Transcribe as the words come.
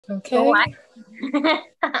Okay.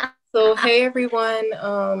 So, hey everyone.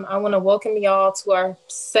 I want to welcome y'all to our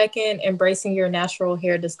second Embracing Your Natural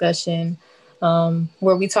Hair discussion,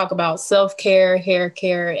 where we talk about self care, hair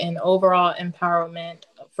care, and overall empowerment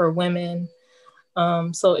for women.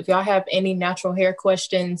 So, if y'all have any natural hair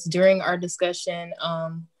questions during our discussion,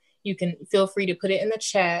 you can feel free to put it in the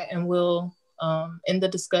chat and we'll end the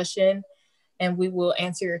discussion and we will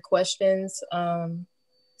answer your questions.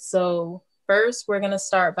 So, first, we're going to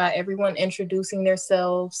start by everyone introducing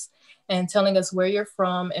themselves and telling us where you're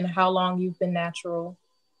from and how long you've been natural.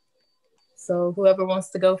 So, whoever wants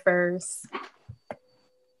to go first.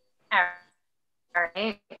 All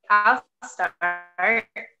right, I'll start.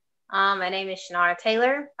 My name is Shanara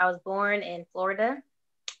Taylor. I was born in Florida.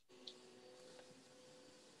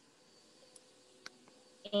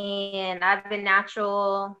 And I've been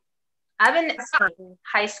natural. I've been in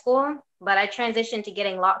high school, but I transitioned to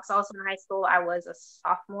getting locks also in high school. I was a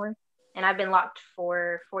sophomore, and I've been locked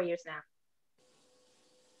for 4 years now.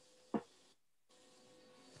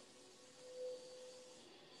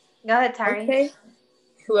 Go ahead, Tyrese. Okay.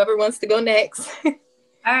 Whoever wants to go next. All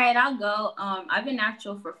right, I'll go. I've been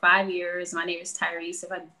natural for 5 years. My name is Tyrese,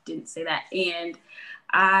 if I didn't say that. And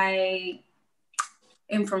I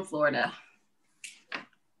am from Florida.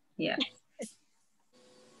 Yeah.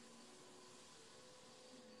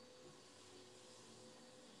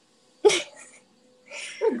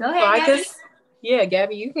 Go ahead, Gabby. Yeah,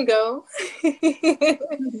 Gabby, you can go.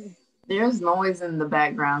 There's noise in the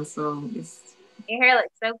background, so your hair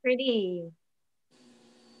looks so pretty.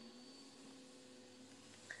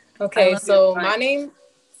 Okay, so my name,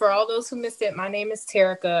 for all those who missed it, my name is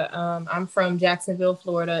Terica. I'm from Jacksonville,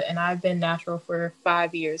 Florida, and I've been natural for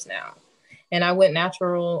 5 years now. And I went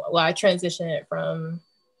natural, well, I transitioned it from,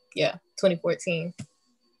 2014.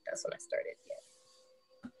 That's when I started. Yeah.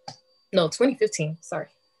 No, 2015, sorry.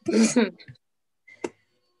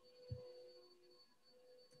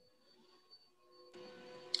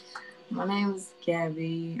 My name is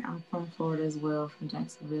Gabby. I'm from Florida as well, from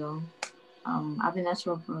Jacksonville. I've been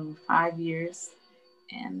natural for 5 years.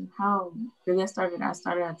 And how really I started out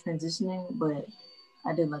transitioning, but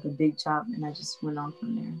I did like a big chop and I just went on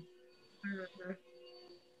from there. Mm-hmm.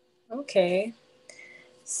 Okay.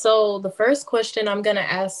 So the first question I'm going to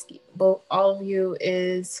ask both all of you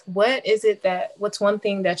is, what's one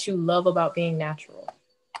thing that you love about being natural?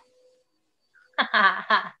 The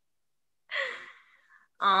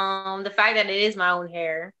fact that it is my own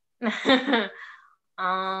hair. I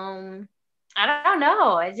don't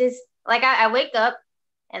know. I just like I wake up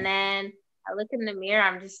and then I look in the mirror.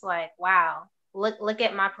 I'm just like, wow, look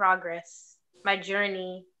at my progress. My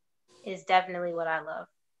journey is definitely what I love.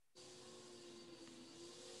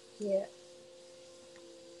 Yeah.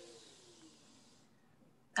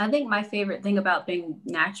 I think my favorite thing about being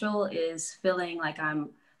natural is feeling like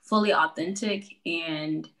I'm fully authentic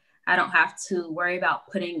and I don't have to worry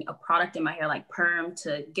about putting a product in my hair like perm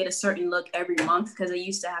to get a certain look every month, because I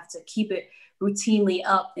used to have to keep it routinely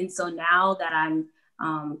up. And so now that I'm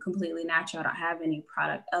completely natural, I don't have any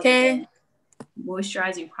product other than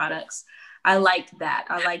moisturizing products. I like that.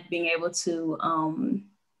 I like being able to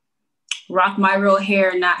rock my real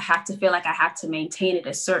hair, not have to feel like I have to maintain it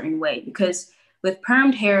a certain way, because with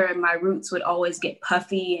permed hair, my roots would always get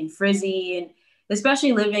puffy and frizzy. And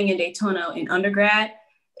especially living in Daytona in undergrad,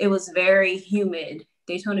 it was very humid.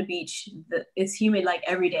 Daytona Beach, it's humid like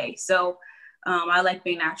every day. So I like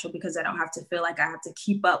being natural because I don't have to feel like I have to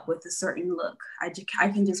keep up with a certain look. I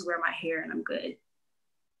can just wear my hair and I'm good.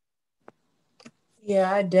 Yeah,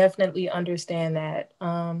 I definitely understand that.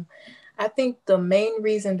 I think the main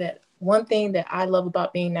reason that one thing that I love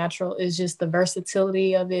about being natural is just the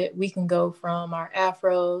versatility of it. We can go from our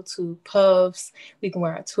afro to puffs. We can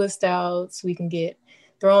wear our twist outs. We can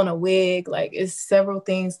throw on a wig. Like, it's several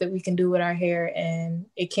things that we can do with our hair and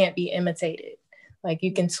it can't be imitated. Like,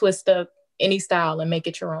 you can twist up any style and make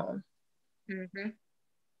it your own. Mm-hmm.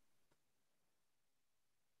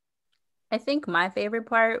 I think my favorite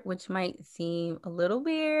part, which might seem a little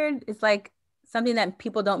weird, is like something that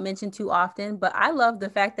people don't mention too often, but I love the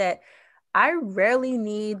fact that I rarely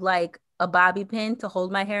need like a bobby pin to hold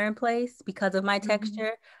my hair in place because of my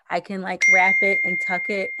texture. I can like wrap it and tuck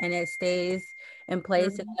it and it stays in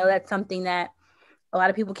place. And I know that's something that a lot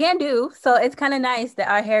of people can do. So it's kind of nice that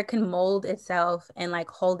our hair can mold itself and like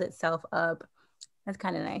hold itself up. That's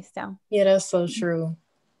kind of nice. So yeah, that's so true.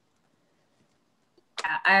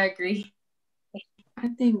 I agree. I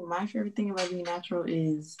think my favorite thing about being natural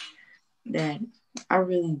is that I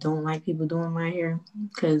really don't like people doing my hair,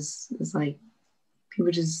 because it's like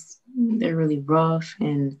people they're really rough,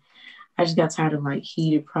 and I just got tired of like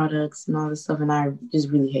heated products and all this stuff, and I just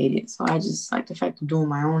really hate it. So I just like the fact of doing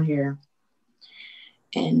my own hair.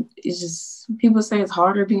 And it's just, people say it's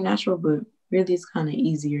harder being natural, but really it's kind of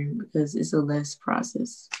easier because it's a less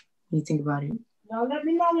process when you think about it. Now let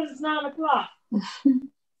me know when it's 9 o'clock.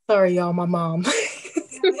 Sorry, y'all, my mom.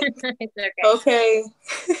 It's okay. Okay.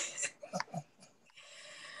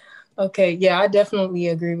 Okay, yeah, I definitely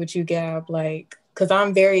agree with you, Gab. Like, because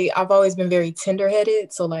I've always been very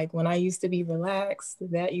tender-headed. So like when I used to be relaxed,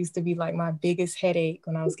 that used to be like my biggest headache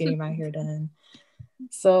when I was getting my hair done.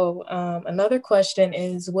 So another question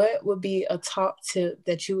is, what would be a top tip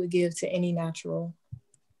that you would give to any natural?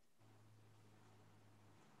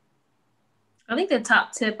 I think the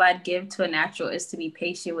top tip I'd give to a natural is to be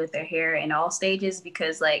patient with their hair in all stages,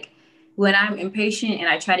 because like when I'm impatient and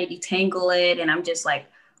I try to detangle it and I'm just like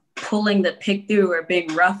pulling the pick through or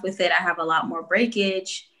being rough with it, I have a lot more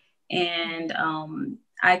breakage. And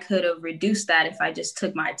I could have reduced that if I just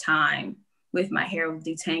took my time with my hair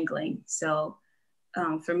detangling. So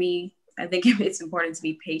for me, I think it's important to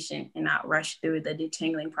be patient and not rush through the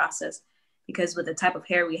detangling process, because with the type of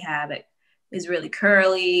hair we have, it is really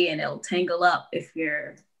curly and it'll tangle up if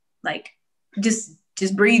you're like just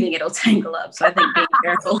breathing, it'll tangle up. So I think being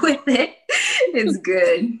careful with it is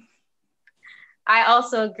good. I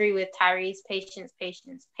also agree with Tyrese. Patience,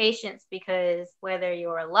 because whether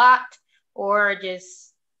you're locked or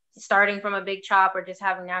just starting from a big chop or just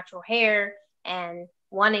having natural hair and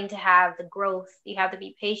wanting to have the growth, you have to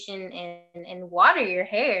be patient and water your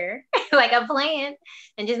hair like a plant,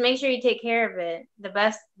 and just make sure you take care of it the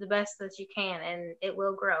best that you can, and it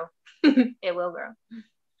will grow. It will grow.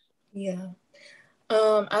 Yeah.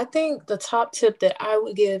 I think the top tip that I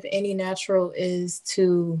would give any natural is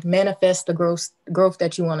to manifest the growth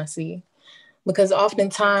that you want to see. Because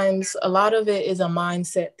oftentimes a lot of it is a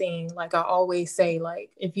mindset thing. Like I always say,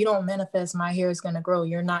 like, if you don't manifest my hair is going to grow,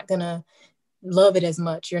 you're not going to love it as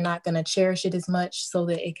much. You're not going to cherish it as much so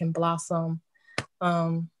that it can blossom.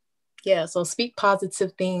 Yeah, so speak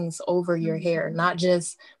positive things over your hair, not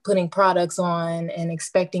just putting products on and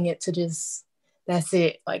expecting it to just, that's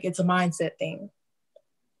it. Like it's a mindset thing.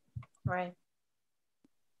 Right.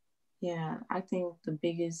 Yeah, I think the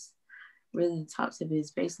biggest, really the top tip is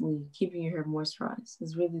basically keeping your hair moisturized.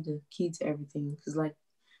 It's really the key to everything. Because like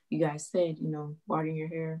you guys said, you know, watering your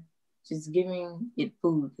hair, just giving it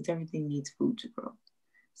food, because everything needs food to grow.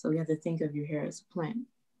 So you have to think of your hair as a plant.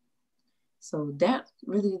 So that's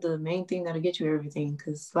really the main thing that'll get you everything.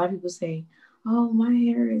 Because a lot of people say, oh, my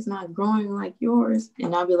hair is not growing like yours.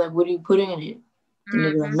 And I'll be like, what are you putting in it? And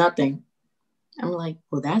they'll be like, nothing. I'm like,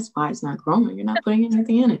 well, that's why it's not growing. You're not putting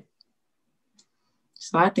anything in it.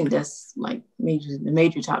 So I think that's like the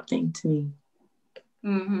major top thing to me.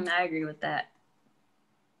 I agree with that.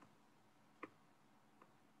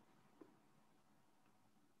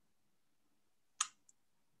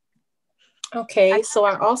 Okay, so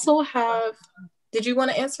I also have, did you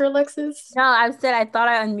want to answer, Alexis? No, I said I thought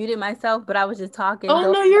I unmuted myself, but I was just talking.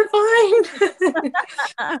 Oh, no, you're fine.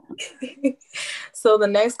 So the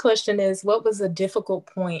next question is, what was a difficult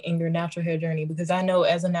point in your natural hair journey? Because I know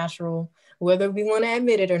as a natural, whether we want to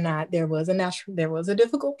admit it or not, there was a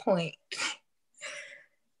difficult point.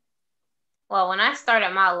 Well, when I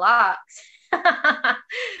started my locks,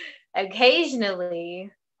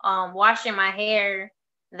 occasionally washing my hair,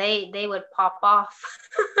 they would pop off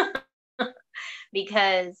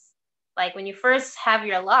because like when you first have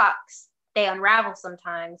your locks, they unravel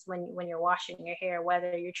sometimes when you're washing your hair,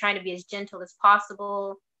 whether you're trying to be as gentle as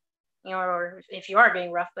possible, you know, or if you are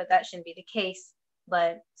being rough, but that shouldn't be the case.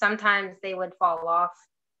 But sometimes they would fall off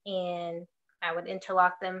and I would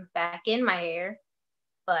interlock them back in my hair.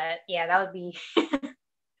 But yeah, that would be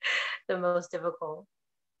the most difficult.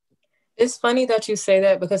 It's funny that you say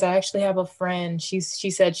that because I actually have a friend. She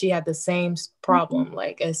said she had the same problem.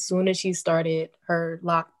 Like as soon as she started her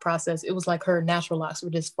lock process, it was like her natural locks were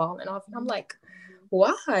just falling off. And I'm like,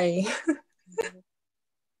 why?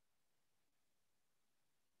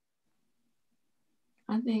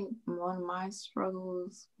 I think one of my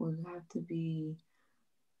struggles would have to be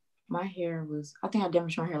my hair was, I think I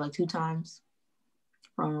damaged my hair like 2 times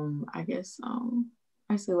from, I guess,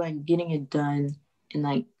 I say like getting it done and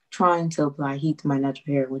like trying to apply heat to my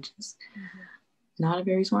natural hair, which is not a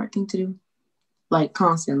very smart thing to do, like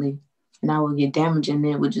constantly. And I would get damaged and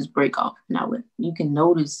then it would just break off. And you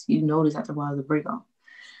notice after a while the break off.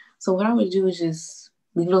 So what I would do is just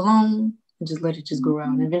leave it alone and just let it just grow out.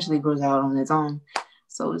 And eventually it grows out on its own.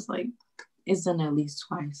 So it's like, it's done at least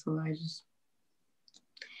twice. So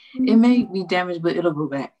it may be damaged, but it'll grow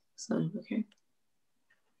back. So, okay.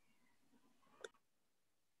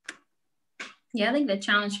 Yeah, I think the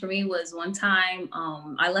challenge for me was one time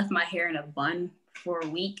I left my hair in a bun for a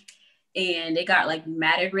week and it got like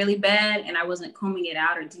matted really bad and I wasn't combing it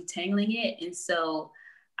out or detangling it. And so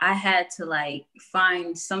I had to like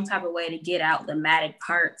find some type of way to get out the matted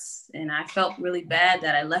parts. And I felt really bad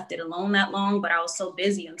that I left it alone that long, but I was so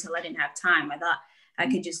busy until I didn't have time. I thought I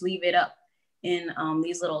could just leave it up in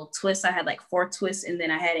these little twists. I had like 4 twists and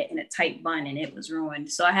then I had it in a tight bun and it was ruined.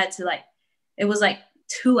 So I had to like, it was like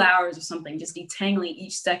 2 hours or something, just detangling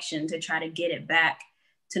each section to try to get it back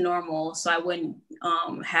to normal so I wouldn't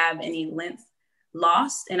have any length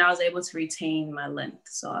lost. And I was able to retain my length.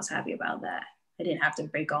 So I was happy about that. I didn't have to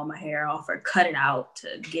break all my hair off or cut it out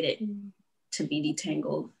to get it to be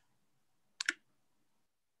detangled.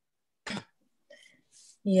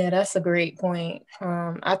 Yeah, that's a great point.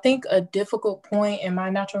 I think a difficult point in my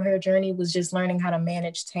natural hair journey was just learning how to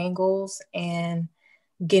manage tangles and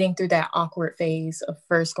getting through that awkward phase of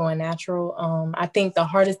first going natural. I think the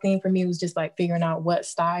hardest thing for me was just like figuring out what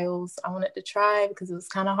styles I wanted to try because it was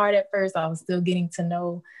kind of hard at first. I was still getting to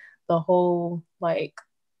know the whole, like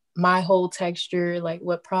my whole texture, like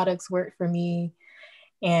what products worked for me.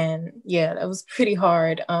 And yeah, that was pretty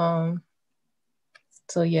hard.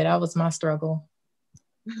 So yeah, that was my struggle.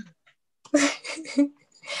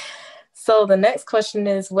 So the next question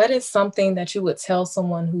is, what is something that you would tell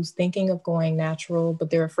someone who's thinking of going natural,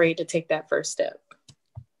 but they're afraid to take that first step?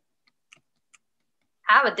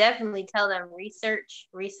 I would definitely tell them research,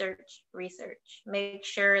 research, research. Make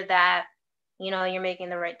sure that, you're making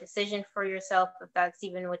the right decision for yourself, if that's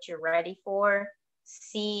even what you're ready for.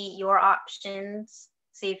 See your options.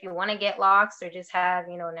 See if you want to get locks or just have,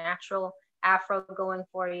 natural afro going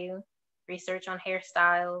for you. Research on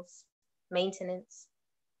hairstyles, maintenance.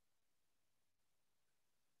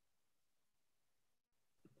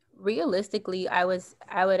 Realistically, I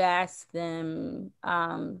would ask them,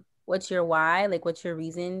 what's your why? Like, what's your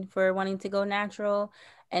reason for wanting to go natural?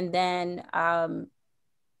 And then,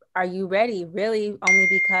 are you ready? Really, only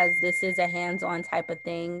because this is a hands-on type of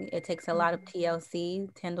thing. It takes a lot of TLC,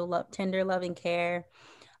 tender love and care.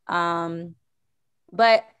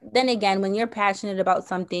 But then again, when you're passionate about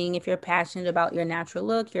something, if you're passionate about your natural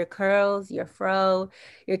look, your curls, your fro,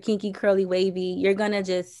 your kinky, curly, wavy, you're going to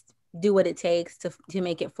just do what it takes to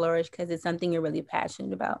make it flourish because it's something you're really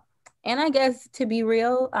passionate about. And I guess to be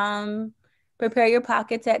real, prepare your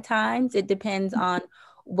pockets at times. It depends on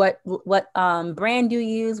what brand you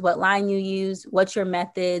use, what line you use, what's your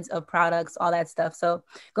methods of products, all that stuff. So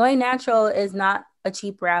going natural is not a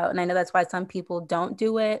cheap route. And I know that's why some people don't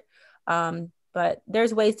do it. But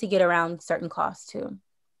there's ways to get around certain costs too.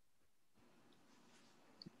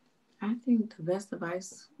 I think the best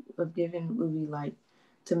advice of giving would be like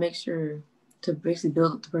to make sure to basically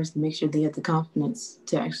build up the person, to make sure they have the confidence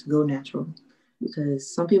to actually go natural.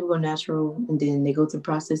 Because some people go natural and then they go through the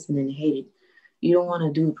process and then they hate it. You don't want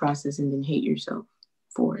to do the process and then hate yourself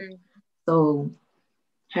for it. So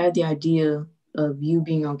have the idea of you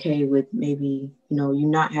being okay with maybe, you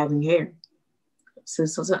not having hair. So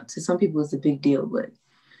to some people it's a big deal, but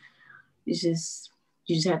it's just,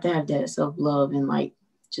 you just have to have that self-love and like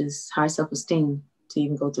just high self-esteem to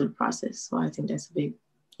even go through the process. So I think that's a big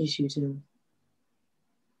issue too.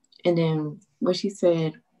 And then what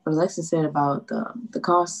Alexa said about the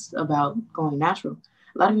cost about going natural.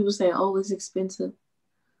 A lot of people say, oh, it's expensive,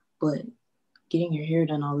 but getting your hair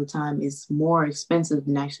done all the time is more expensive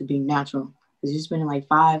than actually being natural because you're spending like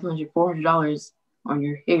 $500, $400 on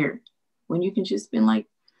your hair when you can just spend like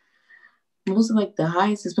most of like the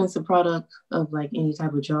highest expensive product of like any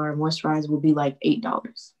type of jar moisturizer will be like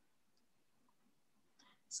 $8.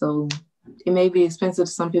 So it may be expensive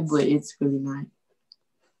to some people, but it's really not.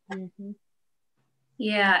 Mm-hmm.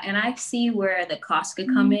 Yeah, and I see where the cost could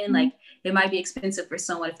come in. Like it might be expensive for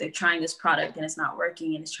someone if they're trying this product and it's not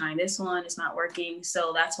working, and it's trying this one, it's not working.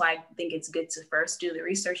 So that's why I think it's good to first do the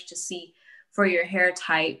research to see for your hair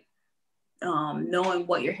type, knowing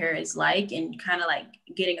what your hair is like and kind of like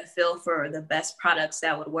getting a feel for the best products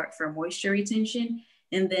that would work for moisture retention,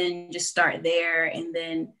 and then just start there. And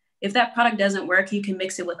then if that product doesn't work, you can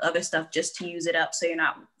mix it with other stuff just to use it up so you're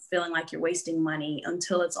not feeling like you're wasting money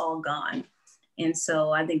until it's all gone. And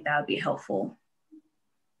so I think that would be helpful.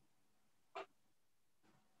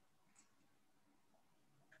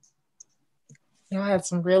 Y'all had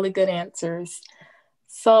some really good answers.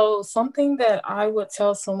 So something that I would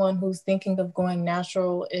tell someone who's thinking of going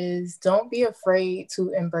natural is don't be afraid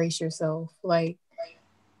to embrace yourself. Like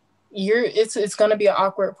it's going to be an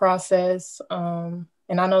awkward process. And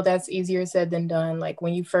I know that's easier said than done. Like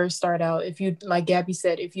when you first start out, if you, like Gabby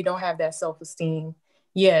said, if you don't have that self-esteem,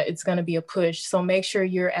 yeah, it's going to be a push. So make sure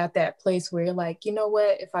you're at that place where you're like, you know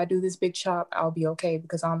what, if I do this big chop, I'll be okay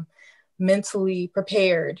because I'm mentally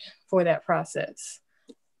prepared for that process.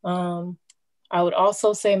 I would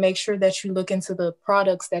also say make sure that you look into the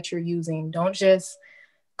products that you're using. Don't just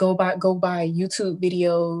go by YouTube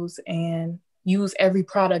videos and use every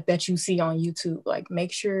product that you see on YouTube. Like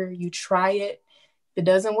make sure you try it. If it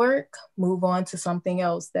doesn't work, move on to something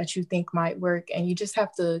else that you think might work. And you just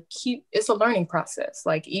have to it's a learning process.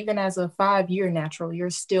 Like even as a 5-year natural, you're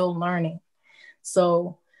still learning.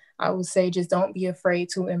 So I would say just don't be afraid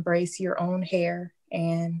to embrace your own hair,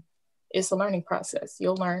 and it's a learning process.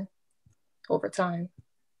 You'll learn over time.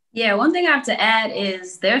 Yeah, one thing I have to add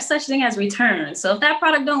is there's such thing as returns. So if that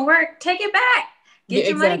product don't work, take it back. Get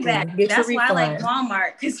your money back. That's why I like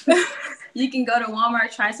Walmart, because you can go to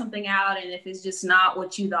Walmart, try something out, and if it's just not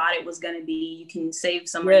what you thought it was going to be, you can save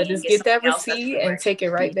some money. Yeah, just get that receipt and take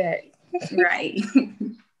it right back. Right.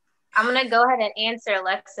 I'm going to go ahead and answer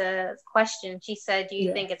Alexa's question. She said, do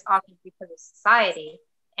you think it's awkward because of society?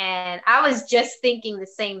 And I was just thinking the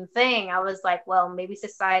same thing. I was like, well, maybe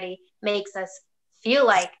society makes us feel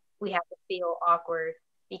like we have to feel awkward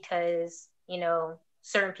because, you know,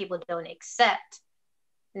 certain people don't accept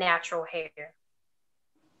natural hair.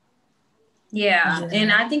 Yeah.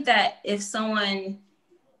 And I think that if someone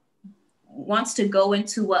wants to go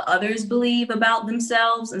into what others believe about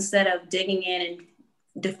themselves instead of digging in and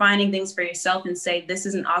defining things for yourself and say, this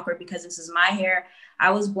isn't awkward because this is my hair,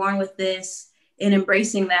 I was born with this, and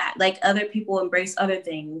embracing that, like other people embrace other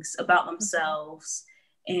things about themselves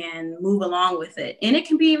and move along with it. And it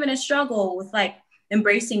can be even a struggle with like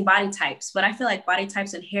embracing body types, but I feel like body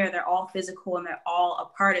types and hair, they're all physical and they're all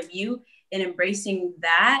a part of you, and embracing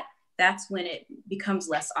that, that's when it becomes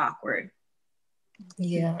less awkward.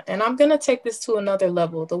 Yeah. And I'm going to take this to another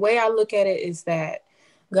level. The way I look at it is that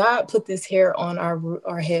God put this hair on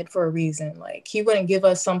our head for a reason. Like he wouldn't give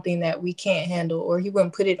us something that we can't handle, or he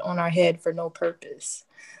wouldn't put it on our head for no purpose.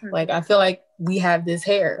 Like I feel like we have this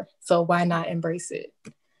hair, so why not embrace it?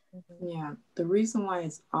 Yeah, the reason why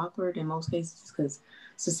it's awkward in most cases is because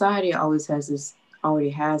society already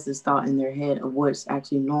has this thought in their head of what's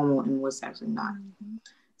actually normal and what's actually not.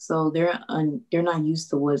 So they're not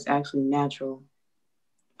used to what's actually natural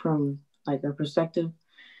from like a perspective.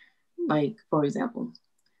 Like for example,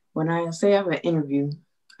 when I say I have an interview,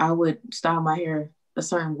 I would style my hair a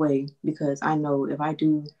certain way because I know if I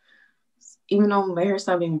do, even though my hair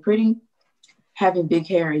starts being pretty, having big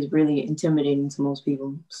hair is really intimidating to most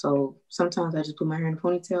people. So sometimes I just put my hair in a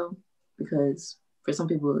ponytail because for some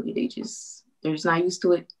people, they're just not used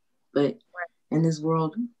to it. But in this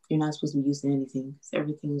world, you're not supposed to be used to anything.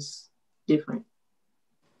 Everything's different.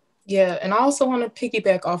 Yeah. And I also want to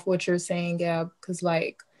piggyback off what you're saying, Gab, because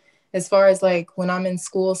like, as far as like when I'm in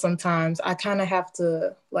school, sometimes I kind of have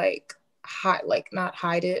to like not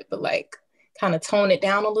hide it, but like kind of tone it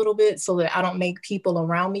down a little bit so that I don't make people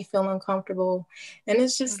around me feel uncomfortable. And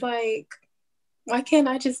it's just like, why can't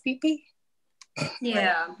I just be me?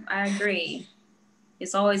 Yeah, I agree.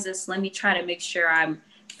 It's always this, let me try to make sure I'm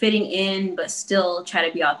fitting in, but still try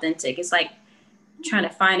to be authentic. It's like trying to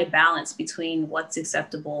find a balance between what's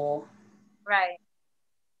acceptable. Right.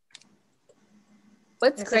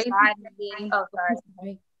 What's crazy? Oh,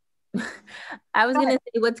 sorry. I was gonna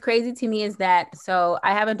say what's crazy to me is that, so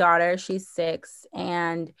I have a daughter, she's 6,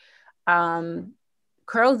 and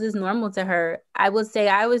curls is normal to her. I would say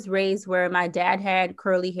I was raised where my dad had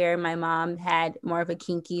curly hair, my mom had more of a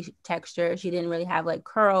kinky texture. She didn't really have like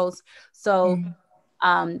curls. So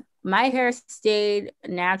my hair stayed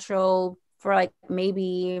natural for like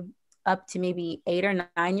maybe up to maybe 8 or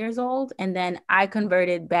 9 years old, and then I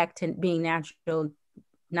converted back to being natural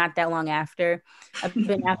not that long after. I've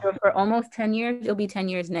been natural for almost 10 years. It'll be 10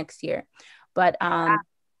 years next year. But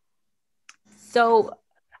so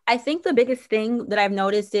I think the biggest thing that I've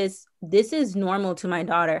noticed is this is normal to my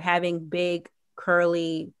daughter, having big,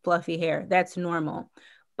 curly, fluffy hair. That's normal.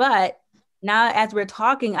 But now as we're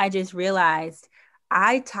talking, I just realized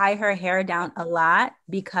I tie her hair down a lot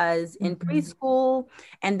because in preschool,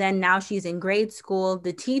 and then now she's in grade school,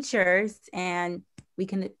 the teachers, and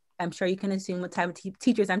I'm sure you can assume what type of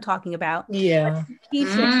teachers I'm talking about. Yeah.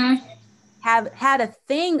 Teachers have had a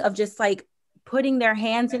thing of just like putting their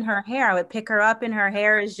hands in her hair. I would pick her up and her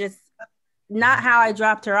hair is just not how I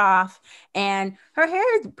dropped her off. And her hair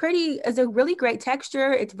is a really great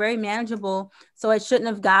texture. It's very manageable. So it shouldn't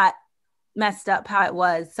have got messed up how it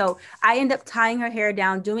was. So I end up tying her hair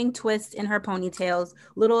down, doing twists in her ponytails,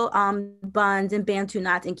 little buns and bantu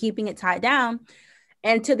knots, and keeping it tied down.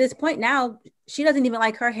 And to this point now, she doesn't even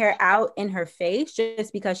like her hair out in her face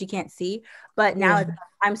just because she can't see. But now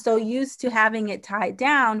I'm so used to having it tied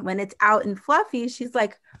down when it's out and fluffy. She's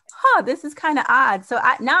like, huh, this is kind of odd. So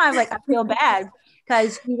I feel bad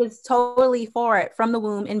because she was totally for it from the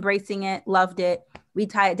womb, embracing it, loved it. We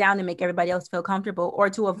tie it down to make everybody else feel comfortable or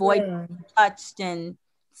to avoid touched and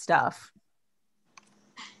stuff.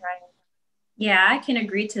 Right. Yeah, I can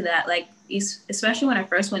agree to that. Like, especially when I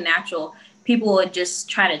first went natural, people would just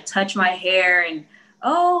try to touch my hair and,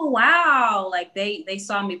 oh, wow. Like they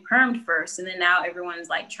saw me permed first. And then now everyone's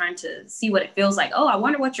like trying to see what it feels like. Oh, I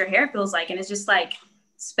wonder what your hair feels like. And it's just like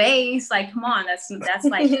space. Like, come on, that's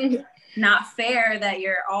like not fair that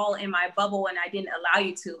you're all in my bubble and I didn't allow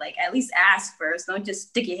you to. Like, at least ask first. Don't just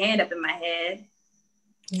stick your hand up in my head.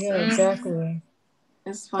 Yeah, exactly.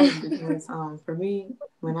 It's funny because for me,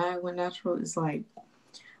 when I went natural, it's like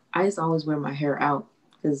I used to always wear my hair out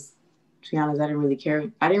because, to be honest, I didn't really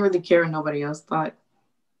care. I didn't really care what nobody else thought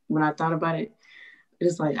when I thought about it.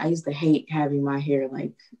 It's like I used to hate having my hair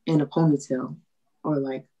like in a ponytail or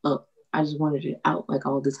like up. I just wanted it out like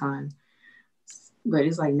all the time. But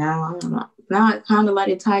it's like now, I don't know. Now I kind of let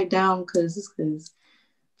it tie down because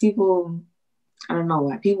people, I don't know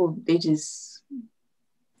why. People,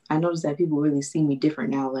 I notice that people really see me different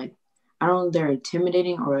now. Like, I don't know if they're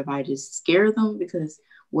intimidating or if I just scare them because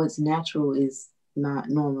what's natural is not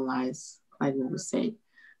normalized, like what was said.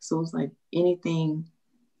 So it's like anything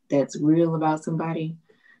that's real about somebody,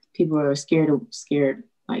 people are scared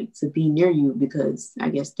like to be near you because I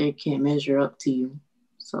guess they can't measure up to you.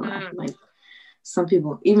 So I feel like some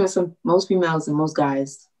people, most females and most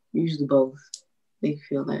guys, usually both, they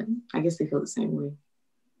feel that. I guess they feel the same way.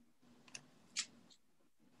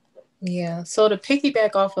 Yeah. So to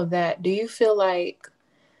piggyback off of that, do y'all feel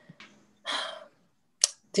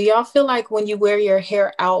like when you wear your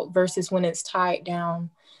hair out versus when it's tied down,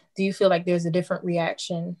 do you feel like there's a different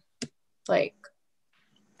reaction? Like,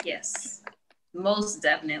 yes, most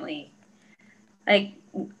definitely. Like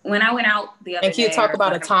when I went out the other day. And can you talk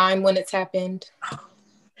about a time when it's happened?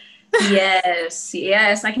 Yes,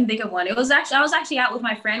 I can think of one. I was actually out with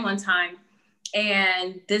my friend one time.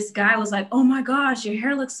 And this guy was like, oh my gosh, your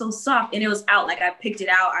hair looks so soft. And it was out. Like I picked it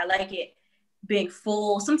out. I like it being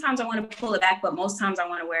full. Sometimes I want to pull it back, but most times I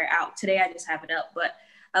want to wear it out. Today I just have it up, but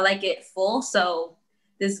I like it full. So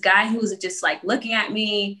this guy who was just like looking at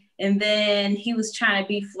me and then he was trying to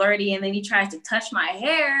be flirty and then he tries to touch my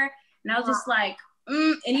hair. And I was just like,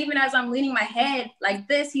 and even as I'm leaning my head like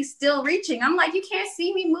this, he's still reaching. I'm like, you can't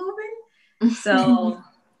see me moving. So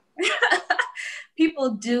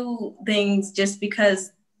people do things just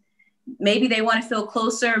because maybe they want to feel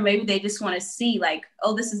closer. Maybe they just want to see like,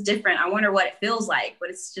 oh, this is different. I wonder what it feels like. But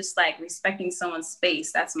it's just like respecting someone's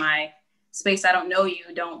space. That's my space. I don't know you.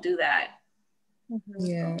 Don't do that.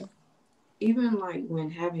 Yeah. Even like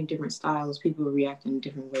when having different styles, people react in a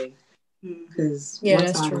different way. Because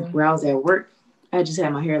that's true. Where I was at work, I just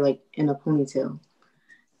had my hair like in a ponytail.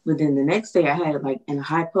 But then the next day I had it like in a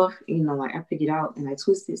high puff, like I pick it out and I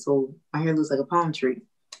twist it so my hair looks like a palm tree.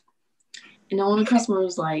 And then one of the customers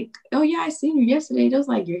was like, oh yeah, I seen you yesterday. It was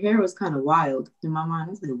like your hair was kind of wild. In my mind, I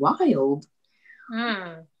was like, wild?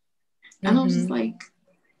 And I was just like,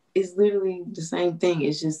 it's literally the same thing.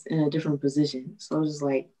 It's just in a different position. So I was just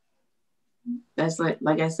like, that's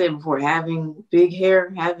like I said before, having big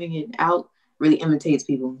hair, having it out really imitates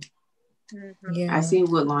people. Yeah. I see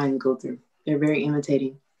what line go through. They're very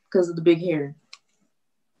imitating because of the big hair.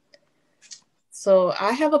 So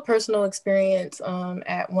I have a personal experience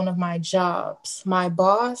at one of my jobs. My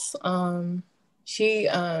boss,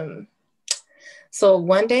 so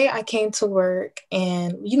one day I came to work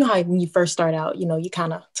and you know how when you first start out, you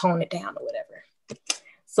kind of tone it down or whatever.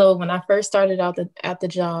 So when I first started out at the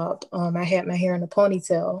job, I had my hair in a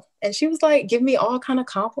ponytail and she was like, give me all kind of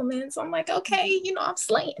compliments. I'm like, okay, I'm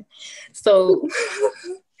slaying. So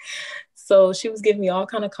So she was giving me all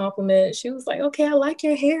kind of compliments. She was like, okay, I like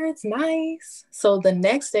your hair. It's nice. So the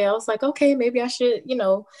next day I was like, okay, maybe I should,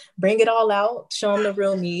 bring it all out, show them the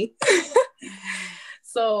real me.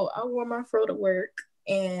 So I wore my fro to work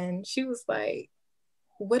and she was like,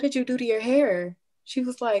 what did you do to your hair? She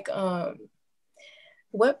was like,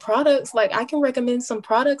 what products? Like, I can recommend some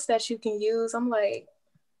products that you can use. I'm like,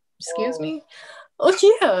 excuse me? Oh,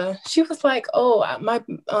 yeah. She was like, oh, my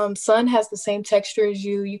son has the same texture as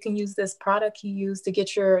you. You can use this product you use to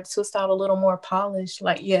get your twist out a little more polished.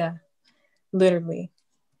 Like, yeah, literally.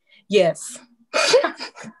 Yes.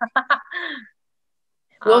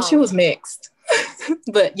 Well, she was mixed.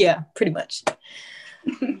 But yeah, pretty much.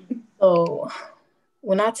 So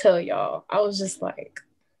when I tell y'all, I was just like,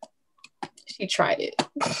 she tried it.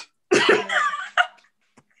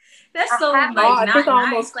 That's so I like I think I not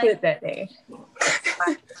almost nice. quit Like, that day.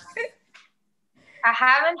 I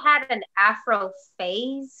haven't had an afro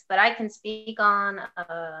phase, but I can speak on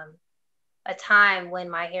a time when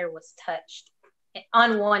my hair was touched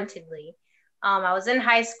unwantedly. I was in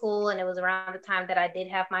high school, and it was around the time that I did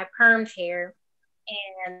have my permed hair.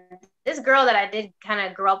 And this girl that I did kind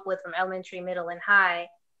of grow up with from elementary, middle, and high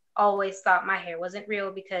always thought my hair wasn't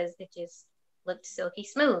real because it just looked silky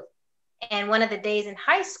smooth. And one of the days in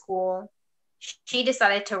high school, she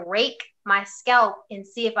decided to rake my scalp and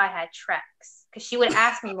see if I had tracks. Because she would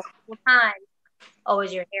ask me multiple times, oh,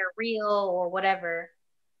 is your hair real or whatever?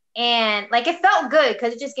 And like it felt good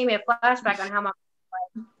because it just gave me a flashback on how my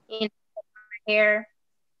hair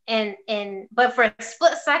and but for a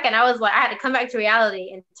split second I was like, I had to come back to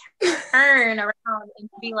reality and turn around and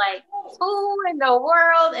be like, who in the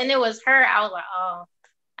world? And it was her. I was like, oh,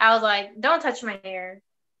 I was like, don't touch my hair.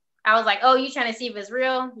 I was like, oh, you trying to see if it's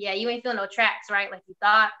real? Yeah, you ain't feel no tracks, right? Like you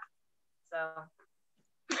thought. So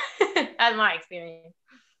that's my experience.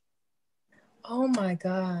 Oh my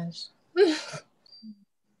gosh.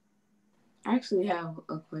 I actually have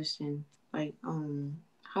a question. Like,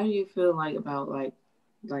 how do you feel like about like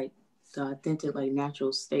the authentic, like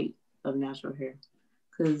natural state of natural hair?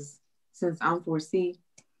 Because since I'm 4C,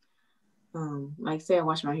 like say I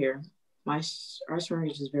wash my hair, our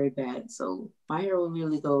shrinkage is very bad. So my hair will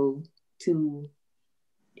really go to,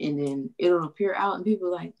 and then it'll appear out, and people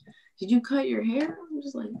are like, "Did you cut your hair?" I'm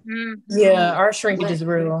just like, yeah, our shrinkage is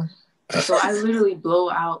real. So I literally blow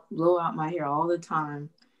out my hair all the time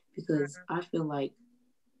because I feel like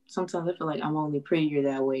sometimes I feel like I'm only prettier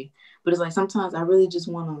that way. But it's like sometimes I really just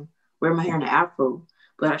want to wear my hair in an afro,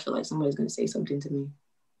 but I feel like somebody's gonna say something to me.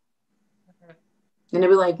 And they'll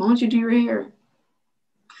be like, why don't you do your hair?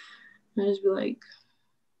 And I just be like,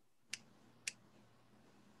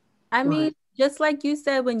 I mean, just like you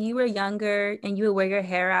said, when you were younger and you would wear your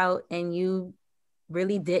hair out and you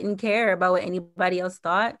really didn't care about what anybody else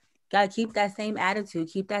thought, gotta keep that same attitude,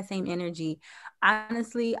 keep that same energy.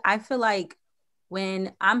 Honestly, I feel like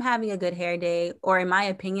when I'm having a good hair day, or in my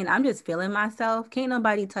opinion, I'm just feeling myself, can't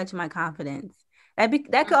nobody touch my confidence. That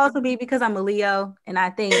could also be because I'm a Leo and I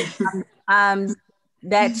think I'm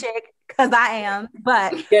that chick because I am,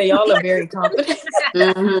 but yeah, y'all are very confident.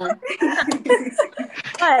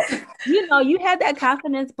 But you know, you had that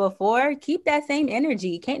confidence before. Keep that same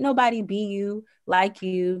energy. Can't nobody be you like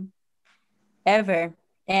you ever.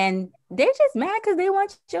 And they're just mad because they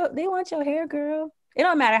want your hair, girl. It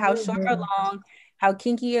don't matter how short or long, how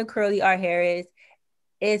kinky or curly our hair is.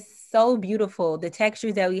 It's so beautiful. The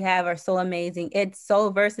textures that we have are so amazing. It's so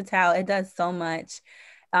versatile. It does so much.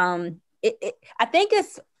 I think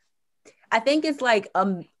it's like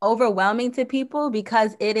overwhelming to people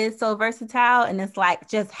because it is so versatile, and it's like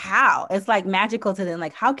just how it's like magical to them.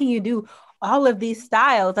 Like, how can you do all of these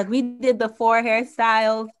styles? Like we did the 4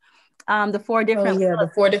 hairstyles, the 4 different looks.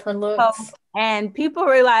 The 4 different looks. And people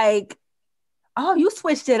were like, oh, you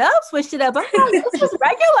switched it up. I'm like, this is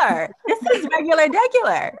regular. This is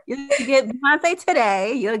regular. You get Beyonce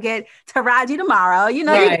today. You'll get Taraji tomorrow. You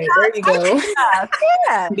know, right, there you go.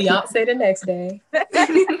 Yeah. Beyonce the next day.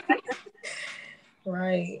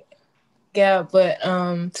 Right. Gab, but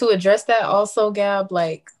to address that also, Gab,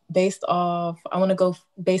 like based off, I want to go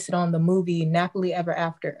base it on the movie Nappily Ever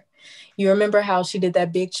After. You remember how she did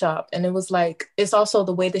that big chop, and it was like, it's also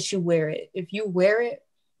the way that you wear it. If you wear it,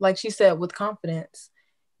 like she said, with confidence,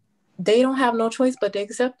 they don't have no choice but to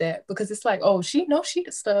accept that, because it's like, oh, she knows she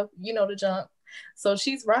the stuff, you know, the junk. So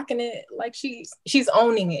she's rocking it like she's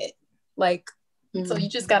owning it. Like, so you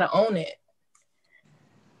just gotta own it.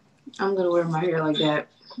 I'm gonna wear my hair like that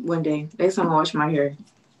one day. Next time I wash my hair.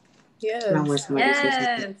 Yes. And I wear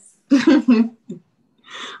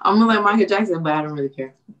I'm gonna like Michael Jackson, but I don't really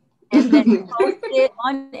care. And then post it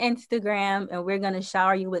on Instagram, and we're gonna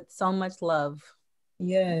shower you with so much love.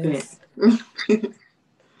 Yes. I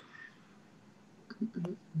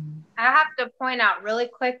have to point out really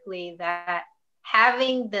quickly that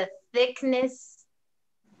having the thickness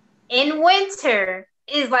in winter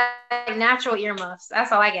is like natural earmuffs.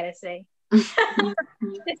 That's all I gotta say. Keep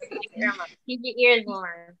your ears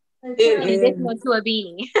warm. It is. Additional to a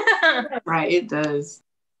beanie. Right, it does.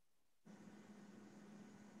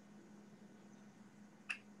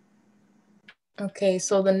 Okay,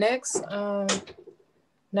 so the next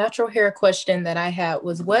natural hair question that I had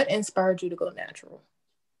was, what inspired you to go natural?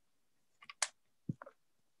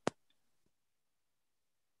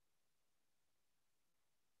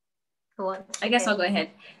 I guess I'll go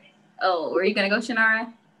ahead. Oh, were you gonna go,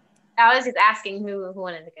 Shanara? I was just asking who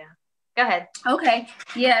wanted to go. Go ahead. Okay.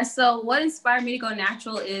 Yeah. So what inspired me to go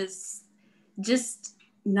natural is just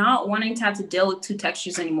not wanting to have to deal with two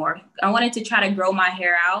textures anymore. I wanted to try to grow my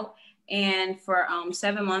hair out. And for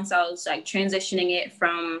 7 months, I was like transitioning it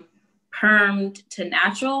from permed to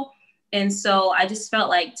natural. And so I just felt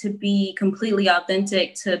like to be completely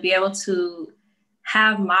authentic, to be able to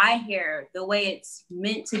have my hair the way it's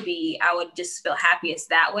meant to be, I would just feel happiest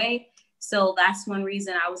that way. So that's one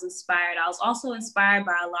reason I was inspired. I was also inspired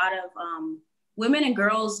by a lot of women and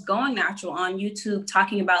girls going natural on YouTube,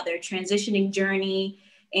 talking about their transitioning journey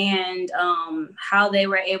and how they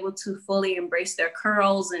were able to fully embrace their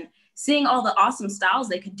curls, and seeing all the awesome styles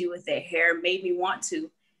they could do with their hair made me want to.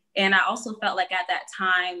 And I also felt like at that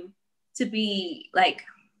time to be like,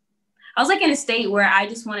 I was like in a state where I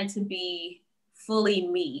just wanted to be fully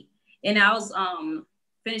me. And I was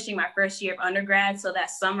finishing my first year of undergrad. So that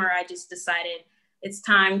summer, I just decided it's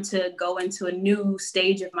time to go into a new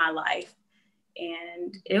stage of my life.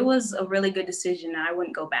 And it was a really good decision. I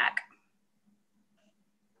wouldn't go back.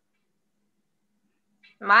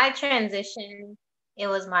 My transition, it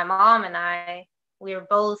was my mom and I. We were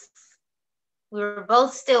both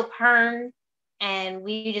still permed, and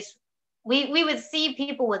we would see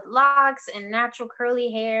people with locks and natural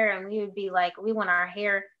curly hair, and we would be like, we want our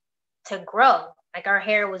hair to grow. Like our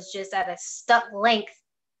hair was just at a stuck length.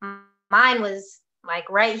 Mine was like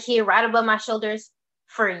right here, right above my shoulders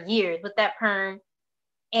for years with that perm.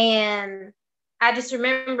 And I just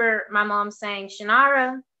remember my mom saying,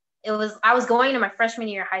 Shanara, I was going to my freshman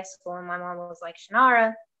year of high school, and my mom was like,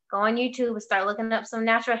 Shanara, go on YouTube and start looking up some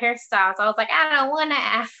natural hairstyles. I was like, I don't want an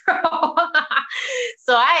afro.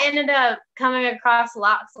 So I ended up coming across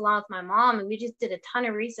locks along with my mom, and we just did a ton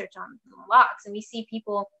of research on locks, and we see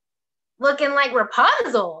people looking like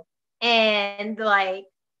Rapunzel, and like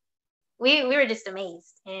we were just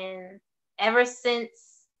amazed. And ever since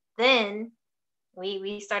then,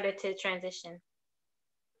 we started to transition.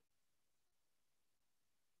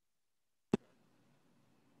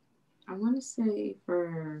 I want to say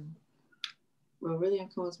for what really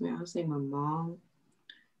influenced me, I would say my mom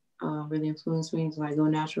really influenced me to like go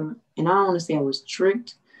natural. And I don't want to say I was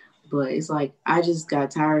tricked, but it's like I just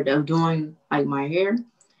got tired of doing like my hair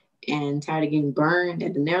and tired of getting burned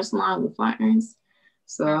at the nail salon with flat irons.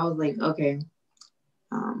 So I was like, okay,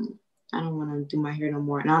 I don't want to do my hair no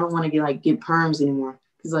more, and I don't want to get perms anymore,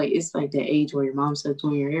 because like it's like that age where your mom starts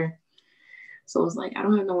doing your hair. So it's like I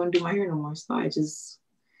don't have no one to do my hair no more. So I just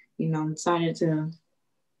decided to.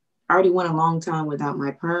 I already went a long time without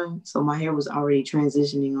my perm, so my hair was already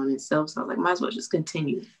transitioning on itself. So I was like, might as well just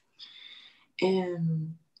continue.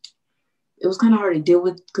 And it was kind of hard to deal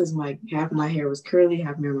with because half of my hair was curly,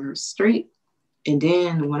 half of my hair was straight. And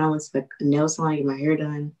then when I went to the nail salon to get my hair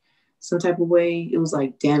done, some type of way, it was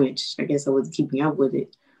like damaged. I guess I wasn't keeping up with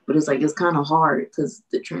it, but it's like it's kind of hard because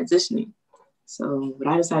the transitioning. So what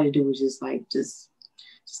I decided to do was just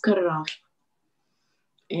cut it off.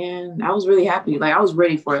 And I was really happy. Like I was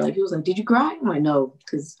ready for it. Like he was like, "Did you cry?" I'm like, "No,"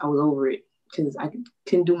 because I was over it because I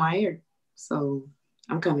couldn't do my hair. So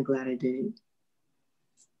I'm kind of glad I did.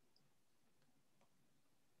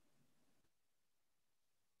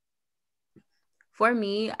 For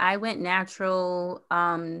me, I went natural.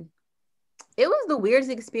 It was the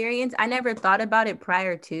weirdest experience. I never thought about it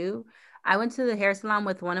prior to. I went to the hair salon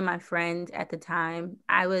with one of my friends at the time.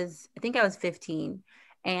 I think I was 15,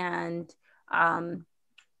 and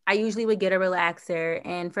I usually would get a relaxer,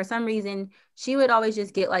 and for some reason, she would always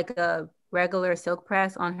just get like a regular silk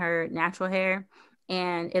press on her natural hair,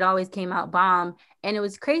 and it always came out bomb. And it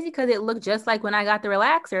was crazy because it looked just like when I got the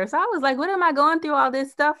relaxer. So I was like, what am I going through all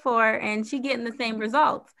this stuff for? And she getting the same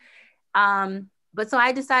results. But so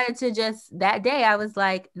I decided to just that day, I was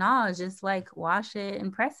like, no, just like wash it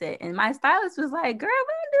and press it. And my stylist was like, girl,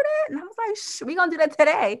 we don't do that. And I was like, we gonna do that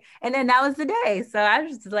today. And then that was the day. So I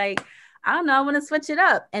was just like, I don't know, I want to switch it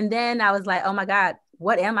up. And then I was like, oh my God,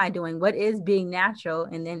 what am I doing? What is being natural?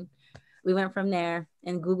 And then we went from there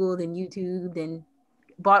and Googled and YouTubed and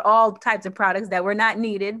bought all types of products that were not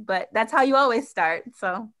needed, but that's how you always start.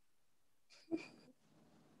 So.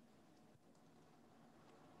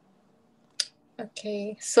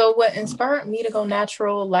 Okay, so what inspired me to go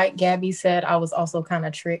natural, like Gabby said, I was also kind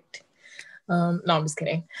of tricked. No, I'm just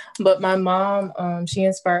kidding. But my mom, she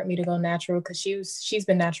inspired me to go natural because she's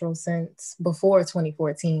been natural since before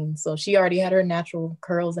 2014. So she already had her natural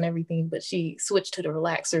curls and everything, but she switched to the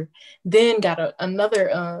relaxer, then got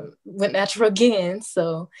another went natural again.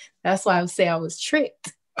 So that's why I would say I was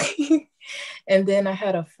tricked. And then I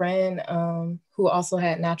had a friend who also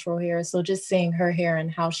had natural hair. So just seeing her hair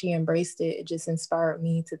and how she embraced it, it just inspired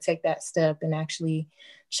me to take that step and actually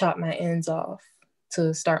chop my ends off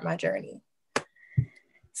to start my journey.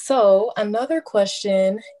 So another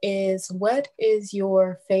question is, what is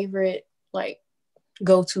your favorite like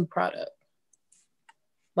go-to product?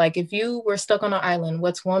 Like if you were stuck on an island,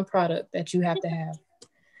 what's one product that you have to have?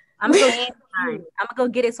 I'm gonna go get mine. I'm gonna go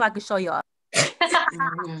get it so I can show y'all. While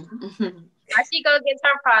she go get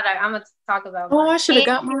her product, I'm gonna talk about Oh, mine. I should have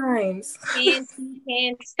got mine. Can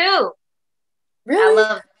too. Really? I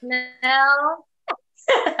love smell.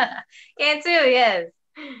 Can too, yes.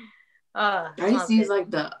 I used to use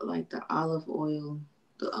like the olive oil,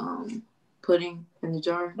 the pudding in the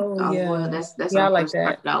jar. Oh, the olive oil. That's what I like first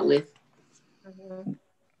started out with. Mm-hmm.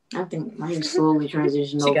 I think my hair slowly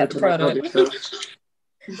transitioned She over got to the like product. other stuff.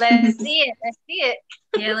 Let's see it. Let's see it.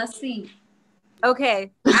 Yeah, let's see.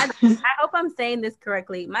 Okay, I hope I'm saying this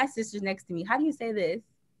correctly. My sister's next to me. How do you say this?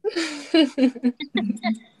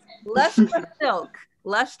 Lustra Silk.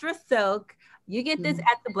 Lustra Silk. You get this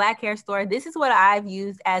at the black hair store. This is what I've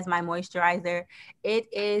used as my moisturizer. It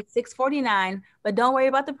is $6.49, but don't worry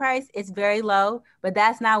about the price. It's very low, but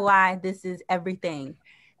that's not why this is everything.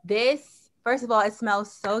 This, first of all, it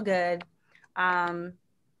smells so good.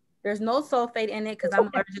 There's no sulfate in it because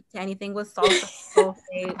I'm allergic to anything with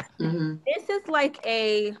sulfate. This is like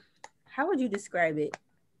a, how would you describe it?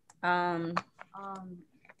 It reminds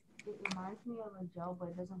me of a gel, but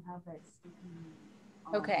it doesn't have that sticky.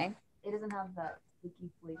 Okay. It doesn't have that sticky,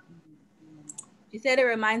 flaky. She said it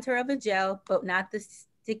reminds her of a gel, but not the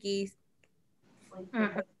sticky,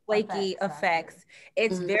 flaky effects.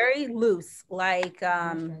 It's very loose, like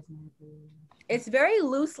it's very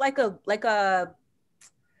loose, like a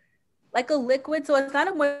liquid. So it's not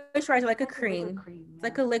a moisturizer, like a cream. It's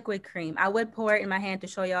like a liquid cream. I would pour it in my hand to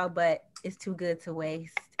show y'all, but it's too good to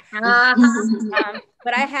waste.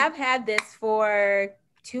 But I have had this for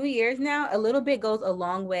 2 years now. A little bit goes a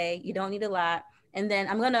long way. You don't need a lot. And then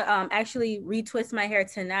I'm going to actually retwist my hair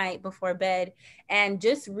tonight before bed, and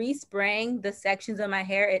just respraying the sections of my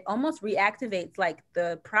hair. It almost reactivates like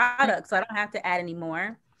the product, so I don't have to add any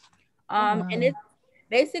more. And it's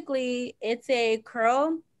basically, it's a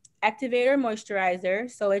curl activator moisturizer.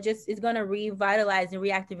 So it just is going to revitalize and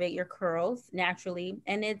reactivate your curls naturally.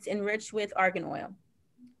 And it's enriched with argan oil.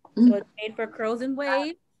 So it's made for curls and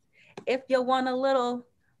waves. If you want a little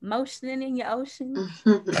motion in your ocean.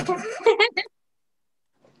 I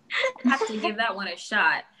have to give that one a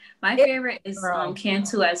shot. My favorite is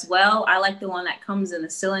Cantu as well. I like the one that comes in the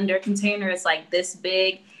cylinder container. It's like this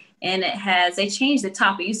big, and they changed the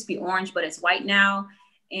top. It used to be orange, but it's white now.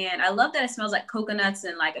 And I love that it smells like coconuts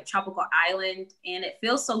and like a tropical island. And it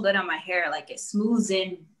feels so good on my hair. Like it smooths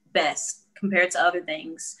in best compared to other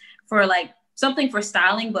things. For like something for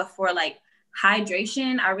styling, but for like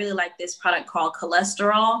hydration, I really like this product called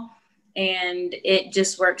Cholesterol. And it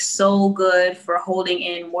just works so good for holding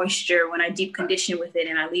in moisture when I deep condition with it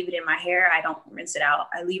and I leave it in my hair. I don't rinse it out.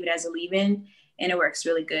 I leave it as a leave-in, and it works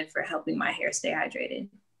really good for helping my hair stay hydrated.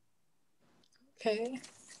 Okay.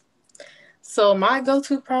 So my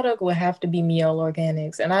go-to product would have to be Miele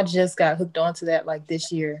Organics, and I just got hooked onto that like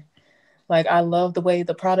this year. Like I love the way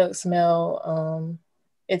the products smell.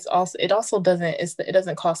 It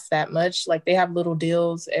doesn't cost that much. Like they have little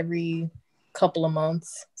deals every couple of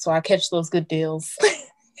months, so I catch those good deals.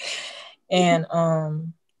 And I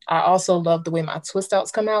also love the way my twist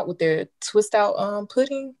outs come out with their twist out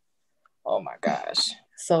pudding. Oh my gosh.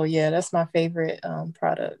 So yeah, that's my favorite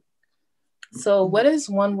product. So what is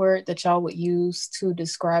one word that y'all would use to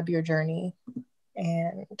describe your journey?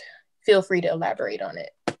 And feel free to elaborate on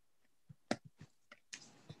it.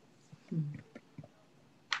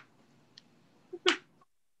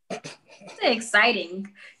 It's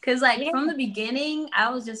exciting because like from the beginning,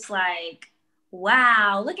 I was just like,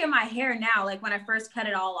 wow, look at my hair now. Like when I first cut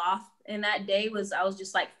it all off, and that day I was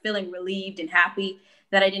just like feeling relieved and happy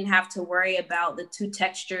that I didn't have to worry about the two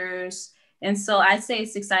textures. And so I'd say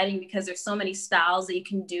it's exciting because there's so many styles that you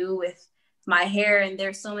can do with my hair. And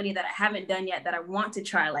there's so many that I haven't done yet that I want to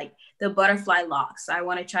try, like the butterfly locks. I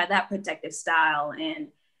want to try that protective style. And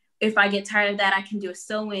if I get tired of that, I can do a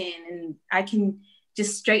sew-in, and I can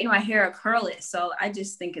just straighten my hair or curl it. So I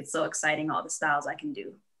just think it's so exciting, all the styles I can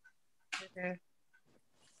do. Okay.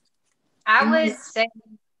 I would say...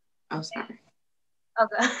 I'm sorry.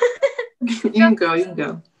 Okay. You can go.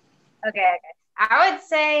 Okay. I would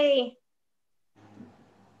say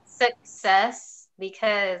success,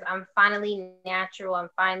 because I'm finally natural. I'm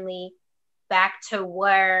finally back to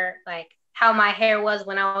where, like, how my hair was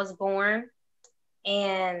when I was born.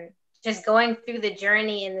 And just going through the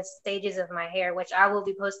journey and the stages of my hair, which I will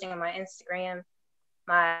be posting on my Instagram,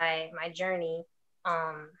 my journey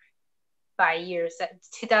by years,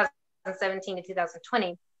 2017 to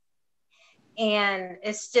 2020. And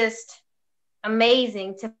it's just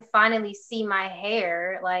amazing to finally see my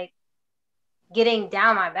hair like getting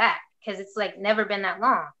down my back, because it's like never been that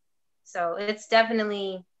long. So it's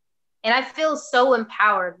definitely, and I feel so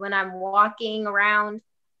empowered when I'm walking around,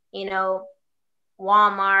 you know,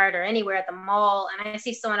 Walmart or anywhere at the mall, and I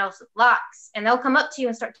see someone else with locks, and they'll come up to you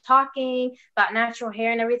and start talking about natural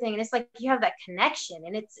hair and everything, and it's like you have that connection,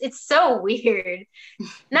 and it's so weird.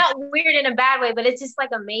 Not weird in a bad way, but it's just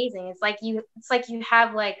like amazing. It's like you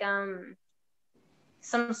have like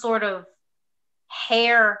some sort of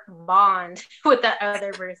hair bond with the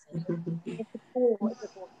other person. It's cool.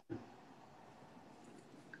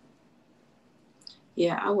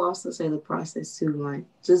 Yeah, I will also say the process too, like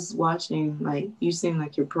just watching, like you seeing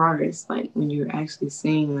like your progress, like when you're actually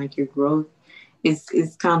seeing like your growth,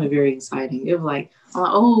 it's kind of very exciting. It's like, I'm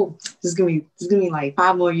like, oh, just give me like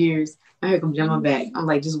 5 more years. My hair comes down my back. I'm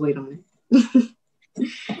like, just wait on it.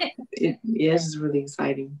 Yeah, it's just really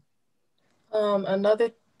exciting.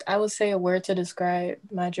 Another, I would say a word to describe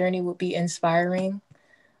my journey would be inspiring.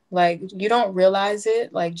 Like, you don't realize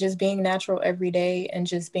it, like just being natural every day and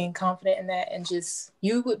just being confident in that, and just,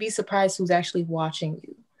 you would be surprised who's actually watching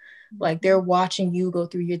you. Like, they're watching you go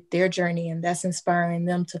through their journey, and that's inspiring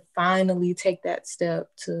them to finally take that step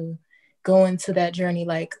to go into that journey.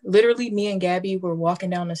 Like, literally, me and Gabby were walking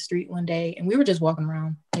down the street one day, and we were just walking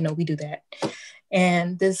around, we do that.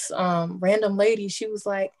 And this random lady, she was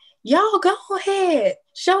like, y'all go ahead,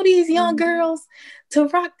 show these young girls to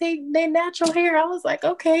rock their natural hair. I was like,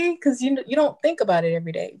 okay, because you don't think about it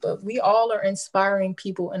every day, but we all are inspiring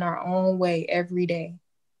people in our own way every day.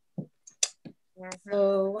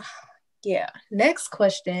 So yeah, next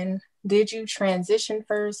question. Did you transition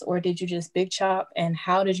first, or did you just big chop, and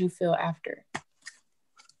how did you feel after?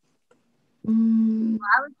 I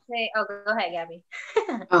would say, oh, go ahead, Gabby.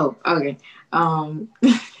 Oh, okay.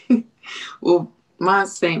 Well, my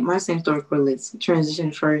same story correlates.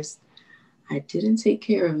 Transition first. I didn't take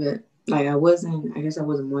care of it. Like, I guess I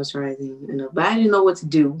wasn't moisturizing enough, but I didn't know what to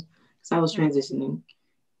do because I was transitioning.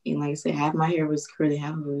 And like I said, half my hair was curly,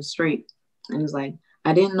 half of it was straight. And it was like,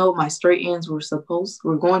 I didn't know my straight ends were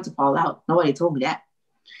going to fall out. Nobody told me that.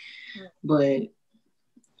 But it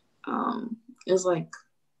was like,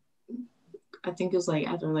 I think it was like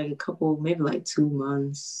after like a couple, maybe like 2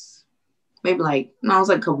 months, maybe like, no, it was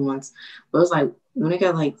like a couple months. But it was like, when it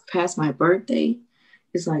got like past my birthday,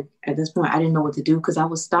 it's like at this point I didn't know what to do, because I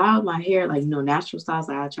would style my hair like, natural styles.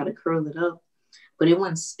 Like, I try to curl it up, but it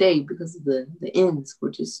wouldn't stay because of the ends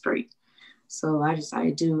were just straight. So I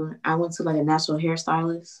went to like a natural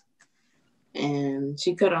hairstylist, and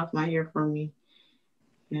she cut off my hair for me.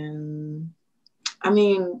 And I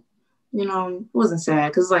mean, it wasn't sad,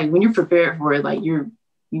 because like when you're prepared for it, like you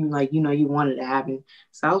wanted it to happen.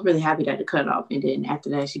 So I was really happy that it cut off. And then after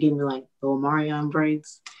that, she gave me like the Omarion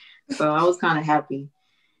braids. So I was kind of happy.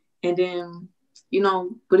 And then,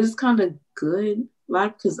 but it's kind of good,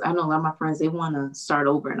 like, because I know a lot of my friends, they want to start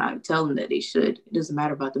over, and I tell them that they should. It doesn't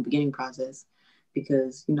matter about the beginning process,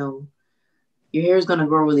 because, your hair is going to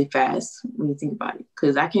grow really fast when you think about it.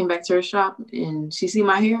 Because I came back to her shop, and she see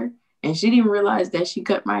my hair, and she didn't realize that she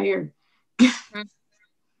cut my hair.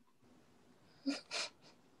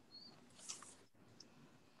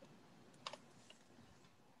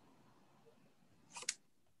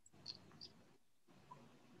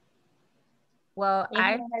 Well,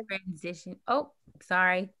 I transitioned. Oh,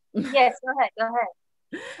 sorry. Yes, go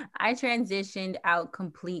ahead. I transitioned out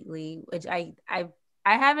completely, which I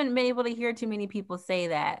haven't been able to hear too many people say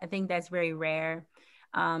that. I think that's very rare.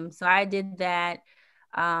 So I did that.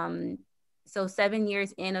 So 7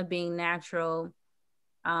 years in of being natural,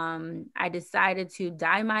 I decided to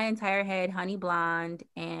dye my entire head honey blonde,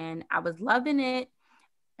 and I was loving it.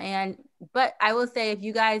 But I will say, if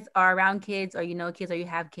you guys are around kids, or kids, or you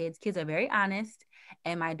have kids are very honest.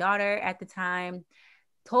 And my daughter at the time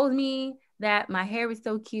told me that my hair was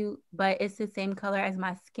so cute, but it's the same color as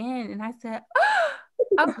my skin. And I said,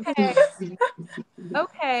 oh, okay.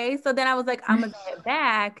 Okay. So then I was like, I'm gonna get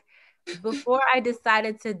back. Before I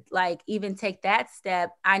decided to like even take that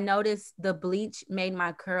step, I noticed the bleach made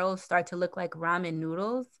my curls start to look like ramen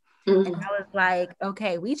noodles. And I was like,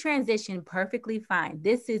 okay, we transitioned perfectly fine.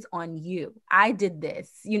 This is on you. I did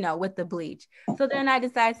this, with the bleach. So then I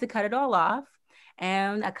decided to cut it all off.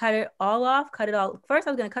 And I cut it all off, First,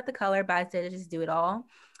 I was going to cut the color, but I said, just do it all.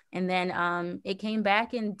 And then it came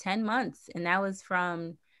back in 10 months. And that was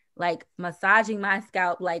from like massaging my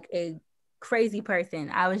scalp like a crazy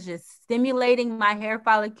person. I was just stimulating my hair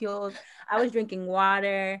follicles. I was drinking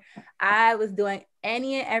water. I was doing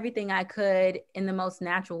any and everything I could in the most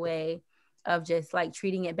natural way of just like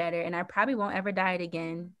treating it better. And I probably won't ever dye it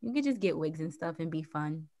again. You could just get wigs and stuff and be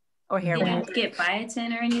fun. or hair Did wax. you get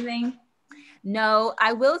biotin or anything? No,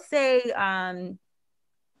 I will say I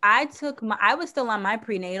was still on my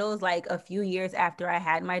prenatals like a few years after I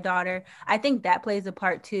had my daughter. I think that plays a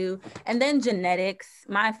part too. And then genetics.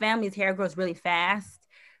 My family's hair grows really fast.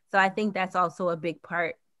 So I think that's also a big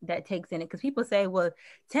part that takes in it. Because people say, well,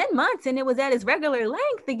 10 months and it was at its regular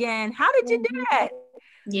length again. How did you do that?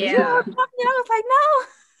 Yeah. I was like,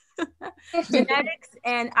 no. Genetics.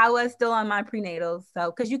 And I was still on my prenatals.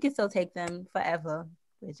 So, because you can still take them forever,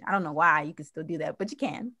 which I don't know why you can still do that, but you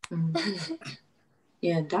can. Mm-hmm.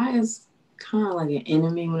 Yeah, dye is kind of like an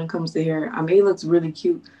enemy when it comes to hair. I mean, it looks really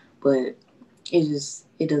cute, but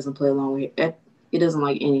it doesn't play along with it. It doesn't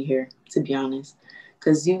like any hair, to be honest.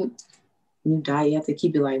 Because you dye, you have to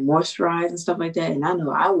keep it like moisturized and stuff like that. And I know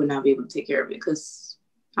I would not be able to take care of it because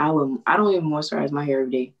I don't even moisturize my hair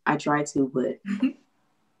every day. I try to, but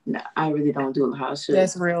no, I really don't do it how I should.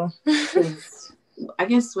 That's real. I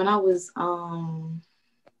guess when I was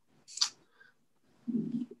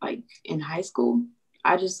like in high school,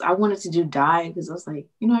 I wanted to do dye because I was like,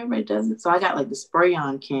 everybody does it. So I got like the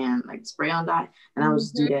spray-on can, like spray-on dye, and I would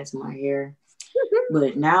just do that to my hair.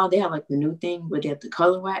 But now they have like the new thing where they have the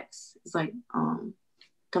color wax. It's like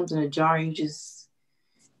comes in a jar, and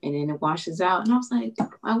then it washes out. And I was like,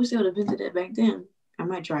 I wish they would have invented that back then. I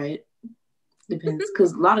might try it. Depends,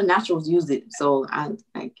 because a lot of naturals use it, so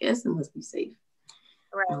I guess it must be safe.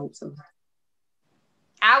 Right. I hope so.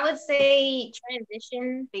 I would say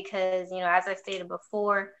transition because, as I stated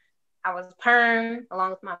before, I was perm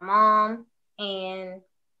along with my mom, and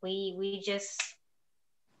we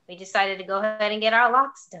decided to go ahead and get our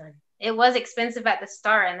locks done. It was expensive at the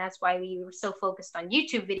start, and that's why we were so focused on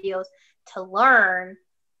YouTube videos to learn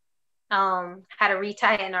how to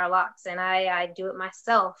retighten our locks, and I do it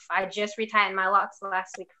myself. I just retightened my locks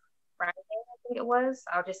last week, Friday, I think it was.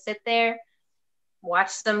 I'll just sit there, watch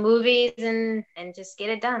some movies, and just get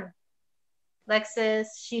it done. Lexus,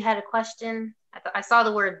 she had a question. I saw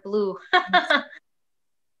the word blue. Go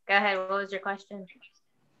ahead. What was your question?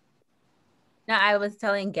 No, I was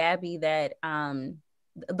telling Gabby that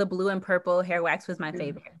the blue and purple hair wax was my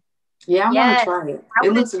favorite. Yeah, I want to try it.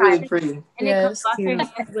 It looks really pretty. And it comes off your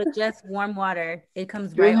hands with just warm water. It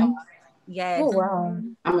comes right off. Yes. Oh, wow.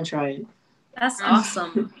 I'm going to try it. That's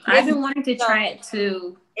awesome. I've been wanting to try it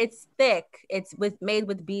too. It's thick. It's made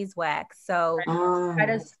with beeswax. So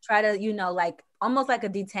try to like almost like a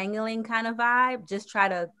detangling kind of vibe. Just try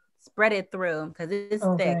to spread it through because it's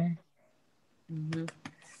thick. Mm-hmm.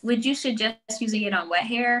 Would you suggest using it on wet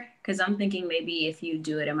hair? Because I'm thinking maybe if you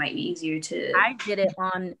do it, it might be easier to. I did it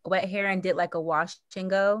on wet hair and did like a wash and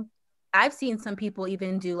go. I've seen some people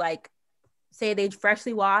even do like, say they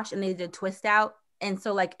freshly wash and they did twist out. And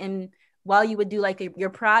so like while you would do like your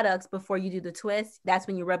products before you do the twist, that's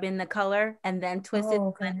when you rub in the color and then twist it.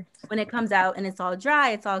 When it comes out and it's all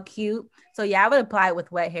dry, it's all cute. So yeah, I would apply it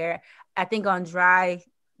with wet hair. I think on dry,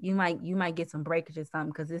 you might get some breakage or something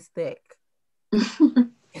because it's thick.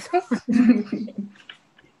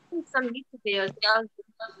 Some YouTube videos, they always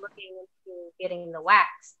looking into getting the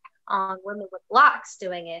wax on women with locks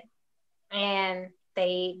doing it, and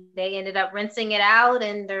they ended up rinsing it out,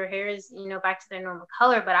 and their hair is back to their normal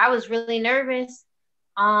color. But I was really nervous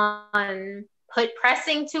on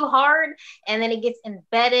pressing too hard, and then it gets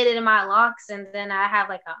embedded in my locks, and then I have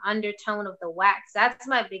like an undertone of the wax. That's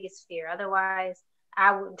my biggest fear. Otherwise,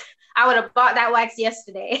 I would have bought that wax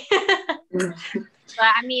yesterday. But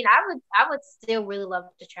I mean, I would still really love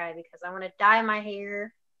to try because I want to dye my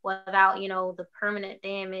hair without, the permanent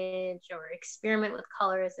damage or experiment with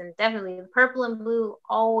colors. And definitely the purple and blue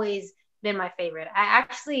always been my favorite. I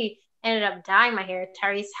actually ended up dyeing my hair.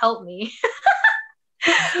 Tyrese helped me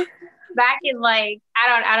back in like,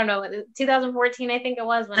 I don't know, 2014, I think it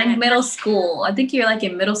was. When middle school. I think you're like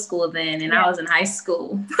in middle school then, and I was in high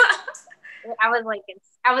school. I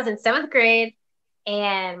was in 7th grade.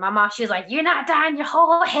 And my mom, she was like, "You're not dyeing your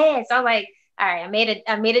whole head." So I was like, "All right." I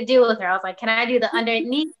made a deal with her. I was like, "Can I do the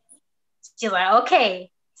underneath?" She's like,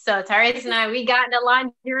 "Okay." So Tyrese and we got in the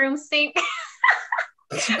laundry room sink.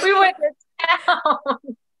 We went to town.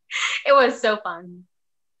 It was so fun.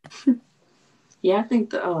 Yeah, I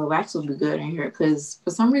think the wax will be good in here because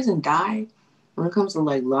for some reason dye, when it comes to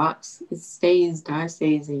like locks, dye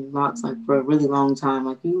stays in locks like for a really long time.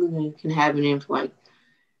 Like you really can have it in for like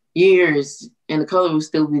years and the color will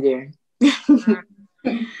still be there.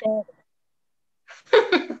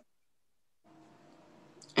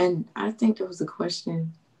 And I think there was a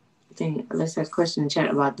question. Let's have a question in chat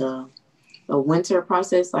about the winter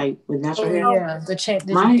process, like with natural hair. Yeah,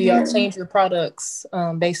 do y'all change your products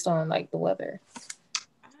based on like the weather?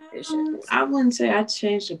 I wouldn't say I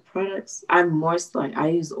changed the products. I'm more like I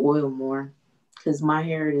use oil more because my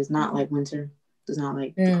hair is not like winter. Does not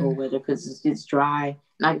like the cold weather because it's dry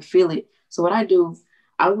and I can feel it. So what I do,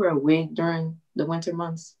 I wear a wig during the winter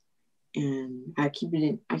months, and I keep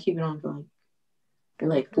it on for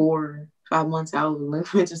like 4-5 months out of the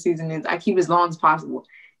winter season is. I keep it as long as possible,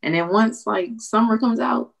 and then once like summer comes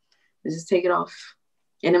out, I just take it off,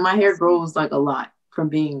 and then my hair grows like a lot from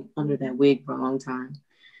being under that wig for a long time.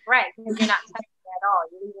 Right, because you're not touching it at all.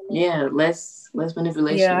 Yeah, less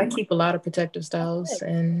manipulation. Yeah, I keep a lot of protective styles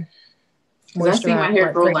and I see my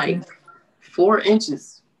hair grow like 4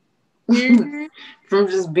 inches from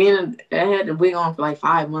just being. I had the wig on for like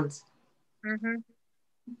 5 months.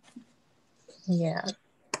 Yeah.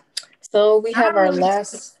 So we have our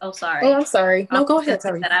last. Oh, sorry. Oh, I'm sorry. No, go ahead.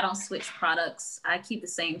 Sorry. That I don't switch products. I keep the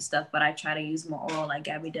same stuff, but I try to use more oil like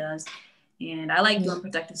Gabby does. And I like doing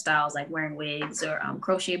protective styles, like wearing wigs or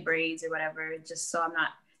crochet braids or whatever, just so I'm not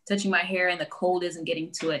touching my hair and the cold isn't getting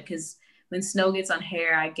to it. Because when snow gets on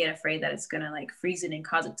hair, I get afraid that it's gonna like freeze it and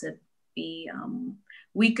cause it to be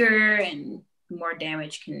weaker and more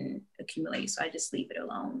damage can accumulate. So I just leave it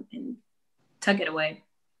alone and tuck it away.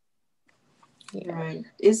 Yeah. Right.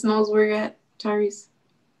 It snows where you're at, Tyrese?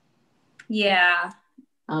 Yeah.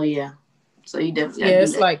 Oh yeah. So you definitely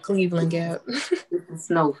it's like Cleveland Gap. It's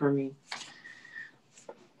snow for me.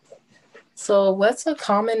 So what's a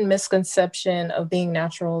common misconception of being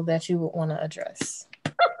natural that you would want to address?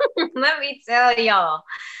 Let me tell y'all.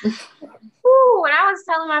 When I was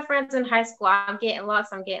telling my friends in high school, I'm getting locks,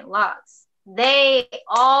 they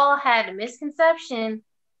all had a misconception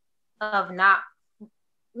of not,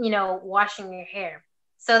 washing your hair.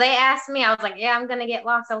 So they asked me, I was like, yeah, I'm going to get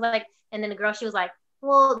locks. I was like, and then the girl, she was like,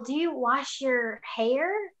 well, do you wash your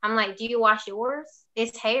hair? I'm like, do you wash yours?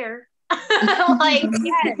 It's hair. Like,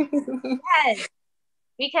 yes.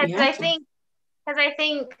 Because I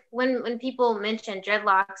think when people mention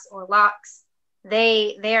dreadlocks or locks,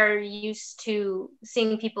 they are used to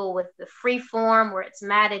seeing people with the free form where it's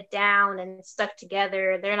matted down and stuck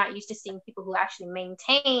together. They're not used to seeing people who actually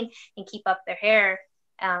maintain and keep up their hair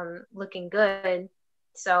looking good.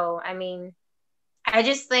 So, I mean, I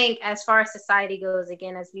just think as far as society goes,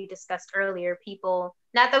 again, as we discussed earlier, people,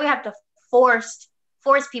 not that we have to force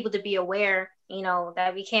people to be aware,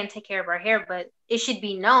 that we can take care of our hair, but it should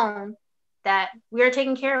be known that we are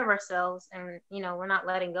taking care of ourselves and, we're not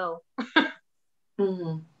letting go.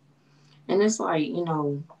 And it's like,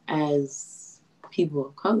 as people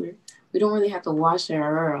of color, we don't really have to wash our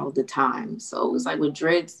hair all the time. So it's like with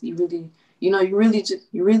dreads, you really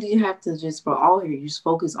have to just, for all hair, you just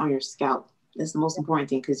focus on your scalp. That's the most important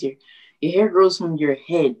thing because your hair grows from your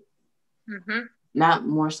head, not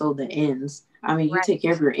more so the ends. I mean, you take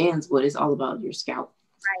care of your ends, but it's all about your scalp.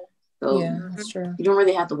 Right. So yeah, that's true. You don't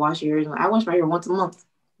really have to wash your hair. I wash my hair once a month,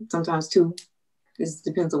 sometimes 2. It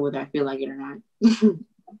depends on whether I feel like it or not.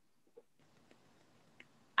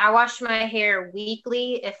 I wash my hair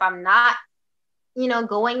weekly. If I'm not,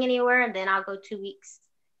 going anywhere, then I'll go 2 weeks.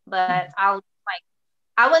 But I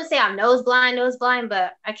wouldn't say I'm nose blind,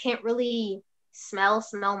 but I can't really smell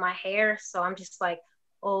my hair. So I'm just like,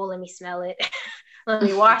 oh, let me smell it. Let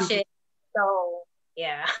me wash it. So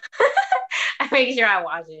yeah, I make sure I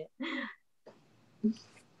wash it.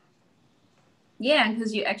 Yeah,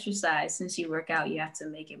 because you exercise, since you work out, you have to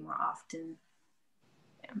make it more often.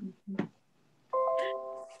 Yeah.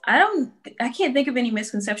 I can't think of any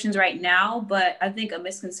misconceptions right now, but I think a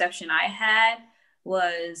misconception I had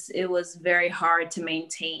was it was very hard to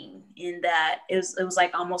maintain, in that it was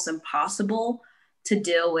like almost impossible to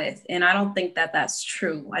deal with. And I don't think that that's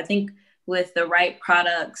true. I think with the right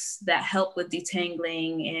products that help with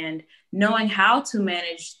detangling and knowing how to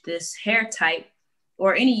manage this hair type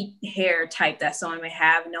or any hair type that someone may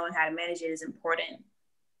have, knowing how to manage it is important.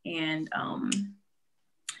 And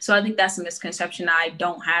so I think that's a misconception I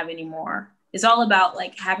don't have anymore. It's all about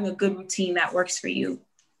like having a good routine that works for you.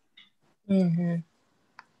 I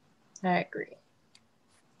agree.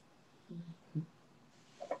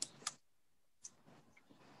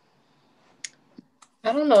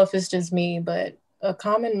 I don't know if it's just me, but a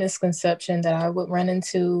common misconception that I would run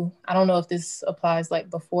into, I don't know if this applies like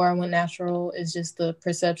before I went natural, is just the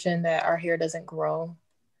perception that our hair doesn't grow.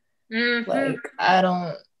 Like,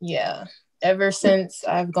 ever since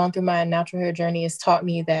I've gone through my natural hair journey, it's taught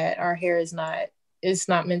me that our hair is not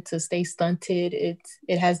meant to stay stunted.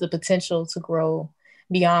 It has the potential to grow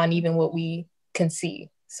beyond even what we can see.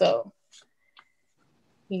 So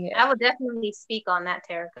yeah, I would definitely speak on that,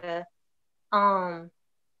 Terica.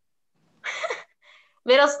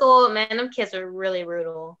 Middle school, man, them kids are really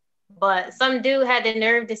brutal. But some dude had the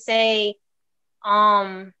nerve to say,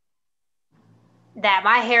 that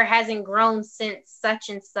my hair hasn't grown since such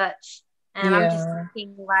and such. And I'm just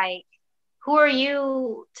thinking, like, who are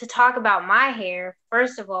you to talk about my hair?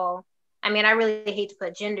 First of all, I mean, I really hate to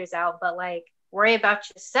put genders out, but like, worry about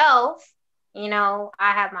yourself. You know,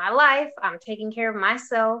 I have my life. I'm taking care of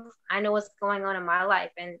myself. I know what's going on in my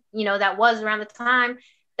life. And, you know, that was around the time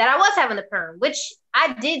that I was having the perm, which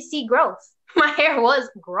I did see growth. My hair was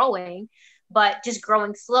growing, but just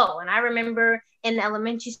growing slow. And I remember in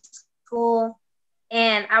elementary school,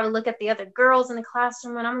 and I would look at the other girls in the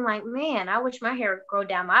classroom and I'm like, man, I wish my hair would grow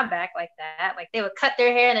down my back like that. Like they would cut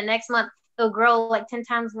their hair and the next month it'll grow like 10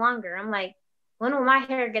 times longer. I'm like, when will my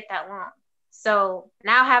hair get that long? So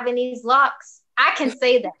now having these locks, I can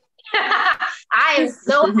say that. I am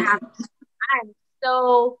so happy. I'm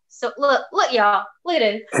so look y'all. Look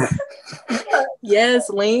at this. Yes,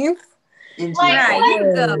 length. Like, right, here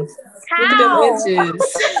we go. Look at them inches.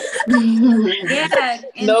 Yeah.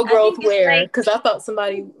 No growth wear, because I thought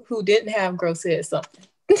somebody who didn't have growth said something.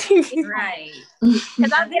 Right.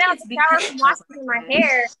 Because I get out the shower from washing my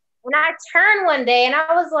hair, and I turned one day, and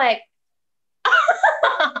I was like,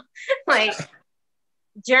 like,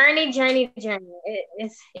 journey.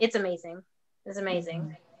 It's amazing. It's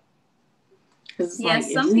amazing. Yeah, like,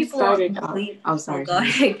 some people started off, oh, sorry. Go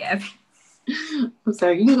ahead, Gabby. I'm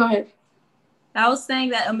sorry, you can go ahead. I was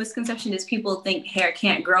saying that a misconception is people think hair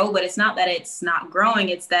can't grow, but it's not that it's not growing,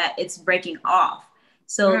 it's that it's breaking off.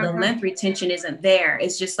 So the length retention isn't there.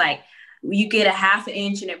 It's just like you get a half an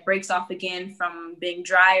inch and it breaks off again from being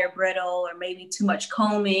dry or brittle or maybe too much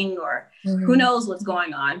combing or who knows what's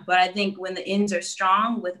going on. But I think when the ends are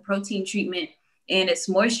strong with protein treatment and it's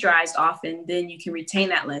moisturized often, then you can retain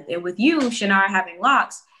that length. And with you, Shannara, having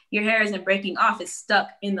locks, your hair isn't breaking off. It's stuck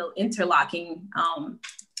in the interlocking,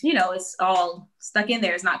 you know, it's all stuck in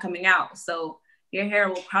there. It's not coming out. So your hair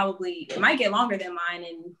will probably, it might get longer than mine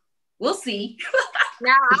and we'll see.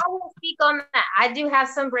 Now, I will speak on that. I do have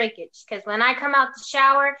some breakage because when I come out the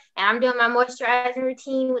shower and I'm doing my moisturizing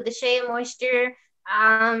routine with the Shea Moisture,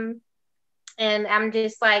 and I'm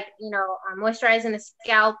just like, you know, I'm moisturizing the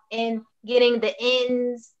scalp and getting the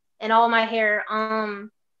ends and all my hair,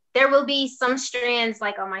 there will be some strands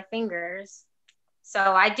like on my fingers. So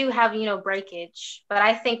I do have, you know, breakage, but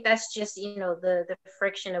I think that's just, you know, the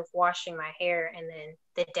friction of washing my hair and then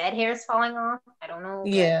the dead hairs falling off. I don't know.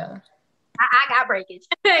 Yeah. I got breakage.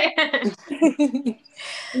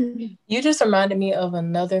 You just reminded me of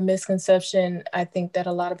another misconception I think that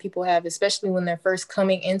a lot of people have, especially when they're first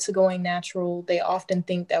coming into going natural. They often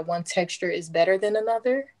think that one texture is better than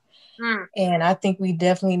another. And I think we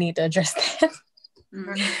definitely need to address that.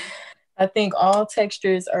 I think all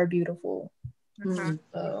textures are beautiful.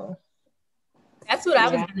 So that's what I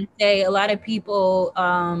was going to say. A lot of people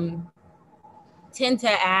tend to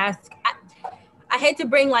ask, I hate to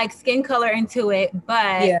bring like skin color into it,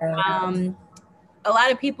 but a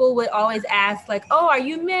lot of people would always ask like, oh, are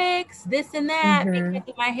you mixed? This and that.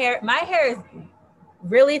 My hair is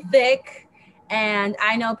really thick. And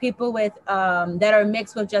I know people with that are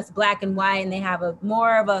mixed with just black and white and they have a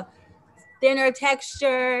more of a thinner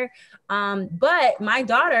texture. But my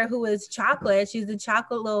daughter, who is chocolate, she's a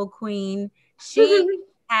chocolate little queen. She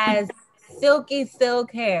has silky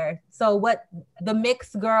silk hair. So what the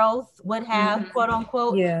mixed girls would have, quote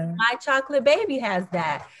unquote, my chocolate baby has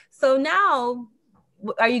that. So now,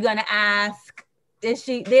 are you gonna ask? Is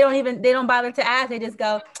she? They don't bother to ask. They just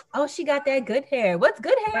go, oh, she got that good hair. What's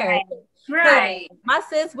good hair? Right. So my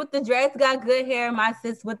sis with the dreads got good hair. My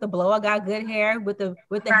sis with the blower got good hair. With the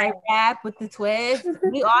hair wrap, with the twist,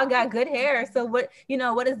 we all got good hair. So what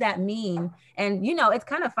does that mean? And it's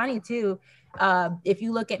kind of funny too. If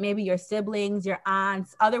you look at maybe your siblings, your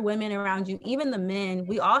aunts, other women around you, even the men,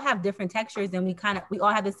 we all have different textures and we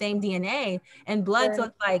all have the same DNA and blood. So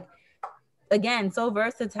it's like, again, so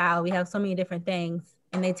versatile. We have so many different things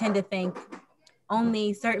and they tend to think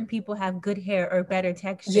only certain people have good hair or better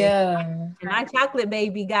texture. Yeah. And my chocolate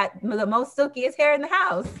baby got the most silkiest hair in the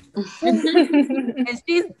house. And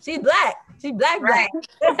she's black. She's black.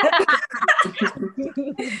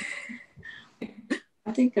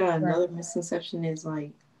 I think another misconception is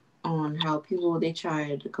like on how people, they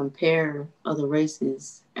try to compare other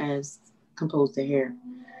races as composed to hair.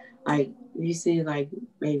 Like you see like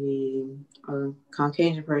maybe a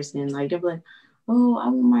Caucasian person, like they're like, oh, I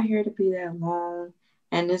want my hair to be that long.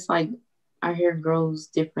 And it's like our hair grows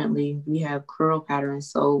differently. We have curl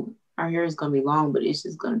patterns. So our hair is going to be long, but it's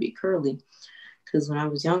just going to be curly. Because when I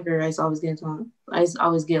was younger, I used to always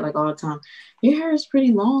get like all the time, your hair is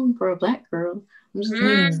pretty long for a black girl. I'm just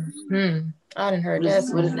I didn't heard that.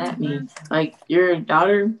 What does that mean? Like your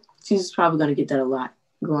daughter, she's probably going to get that a lot.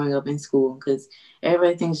 growing up in school because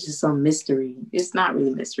everybody thinks it's just some mystery. It's not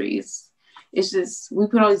really mystery. It's just we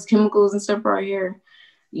put all these chemicals and stuff for our hair.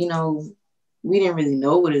 You know, we didn't really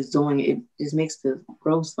know what it's doing. It just makes the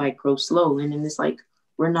growth grow slow, and then it's like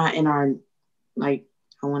we're not in our like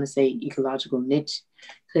I want to say ecological niche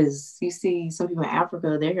because you see some people in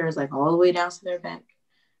Africa, their hair is like all the way down to their back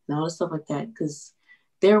and all the stuff like that because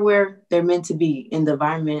they're where they're meant to be in the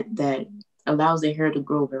environment that allows their hair to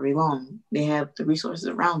grow very long. They have the resources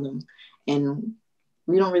around them, and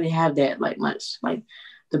we don't really have that much. Like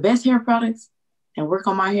the best hair products that work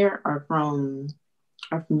on my hair are from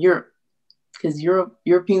Europe because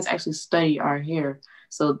Europeans actually study our hair.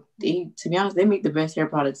 So they, to be honest, they make the best hair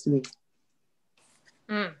products to me.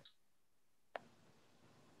 Mm.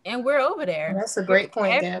 And we're over there. That's a great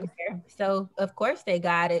point, Gab. So of course they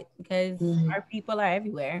got it because our people are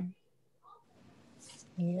everywhere.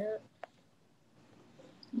 Yeah.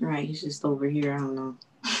 Right, he's just over here. I don't know.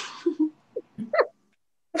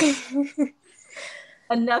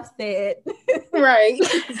 Enough said. Right.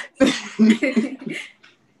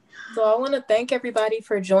 So I want to thank everybody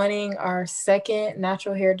for joining our second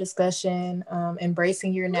natural hair discussion,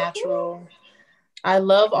 embracing your natural. I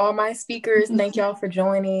love all my speakers. Thank y'all for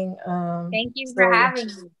joining. Thank you for having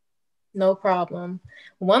me. No problem.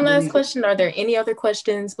 One last question. Are there any other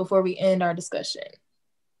questions before we end our discussion?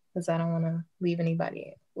 Because I don't want to leave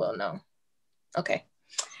anybody. Well, no. Okay.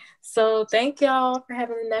 So thank y'all for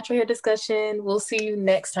having the natural hair discussion. We'll see you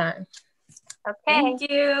next time. Okay. Thank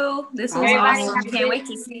you. This was awesome. Can't wait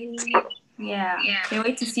to see. Yeah. Can't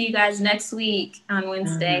wait to see you guys next week on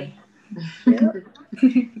Wednesday. Yep.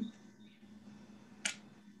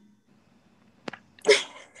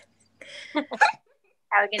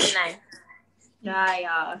 Have a good night.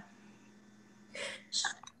 Yeah.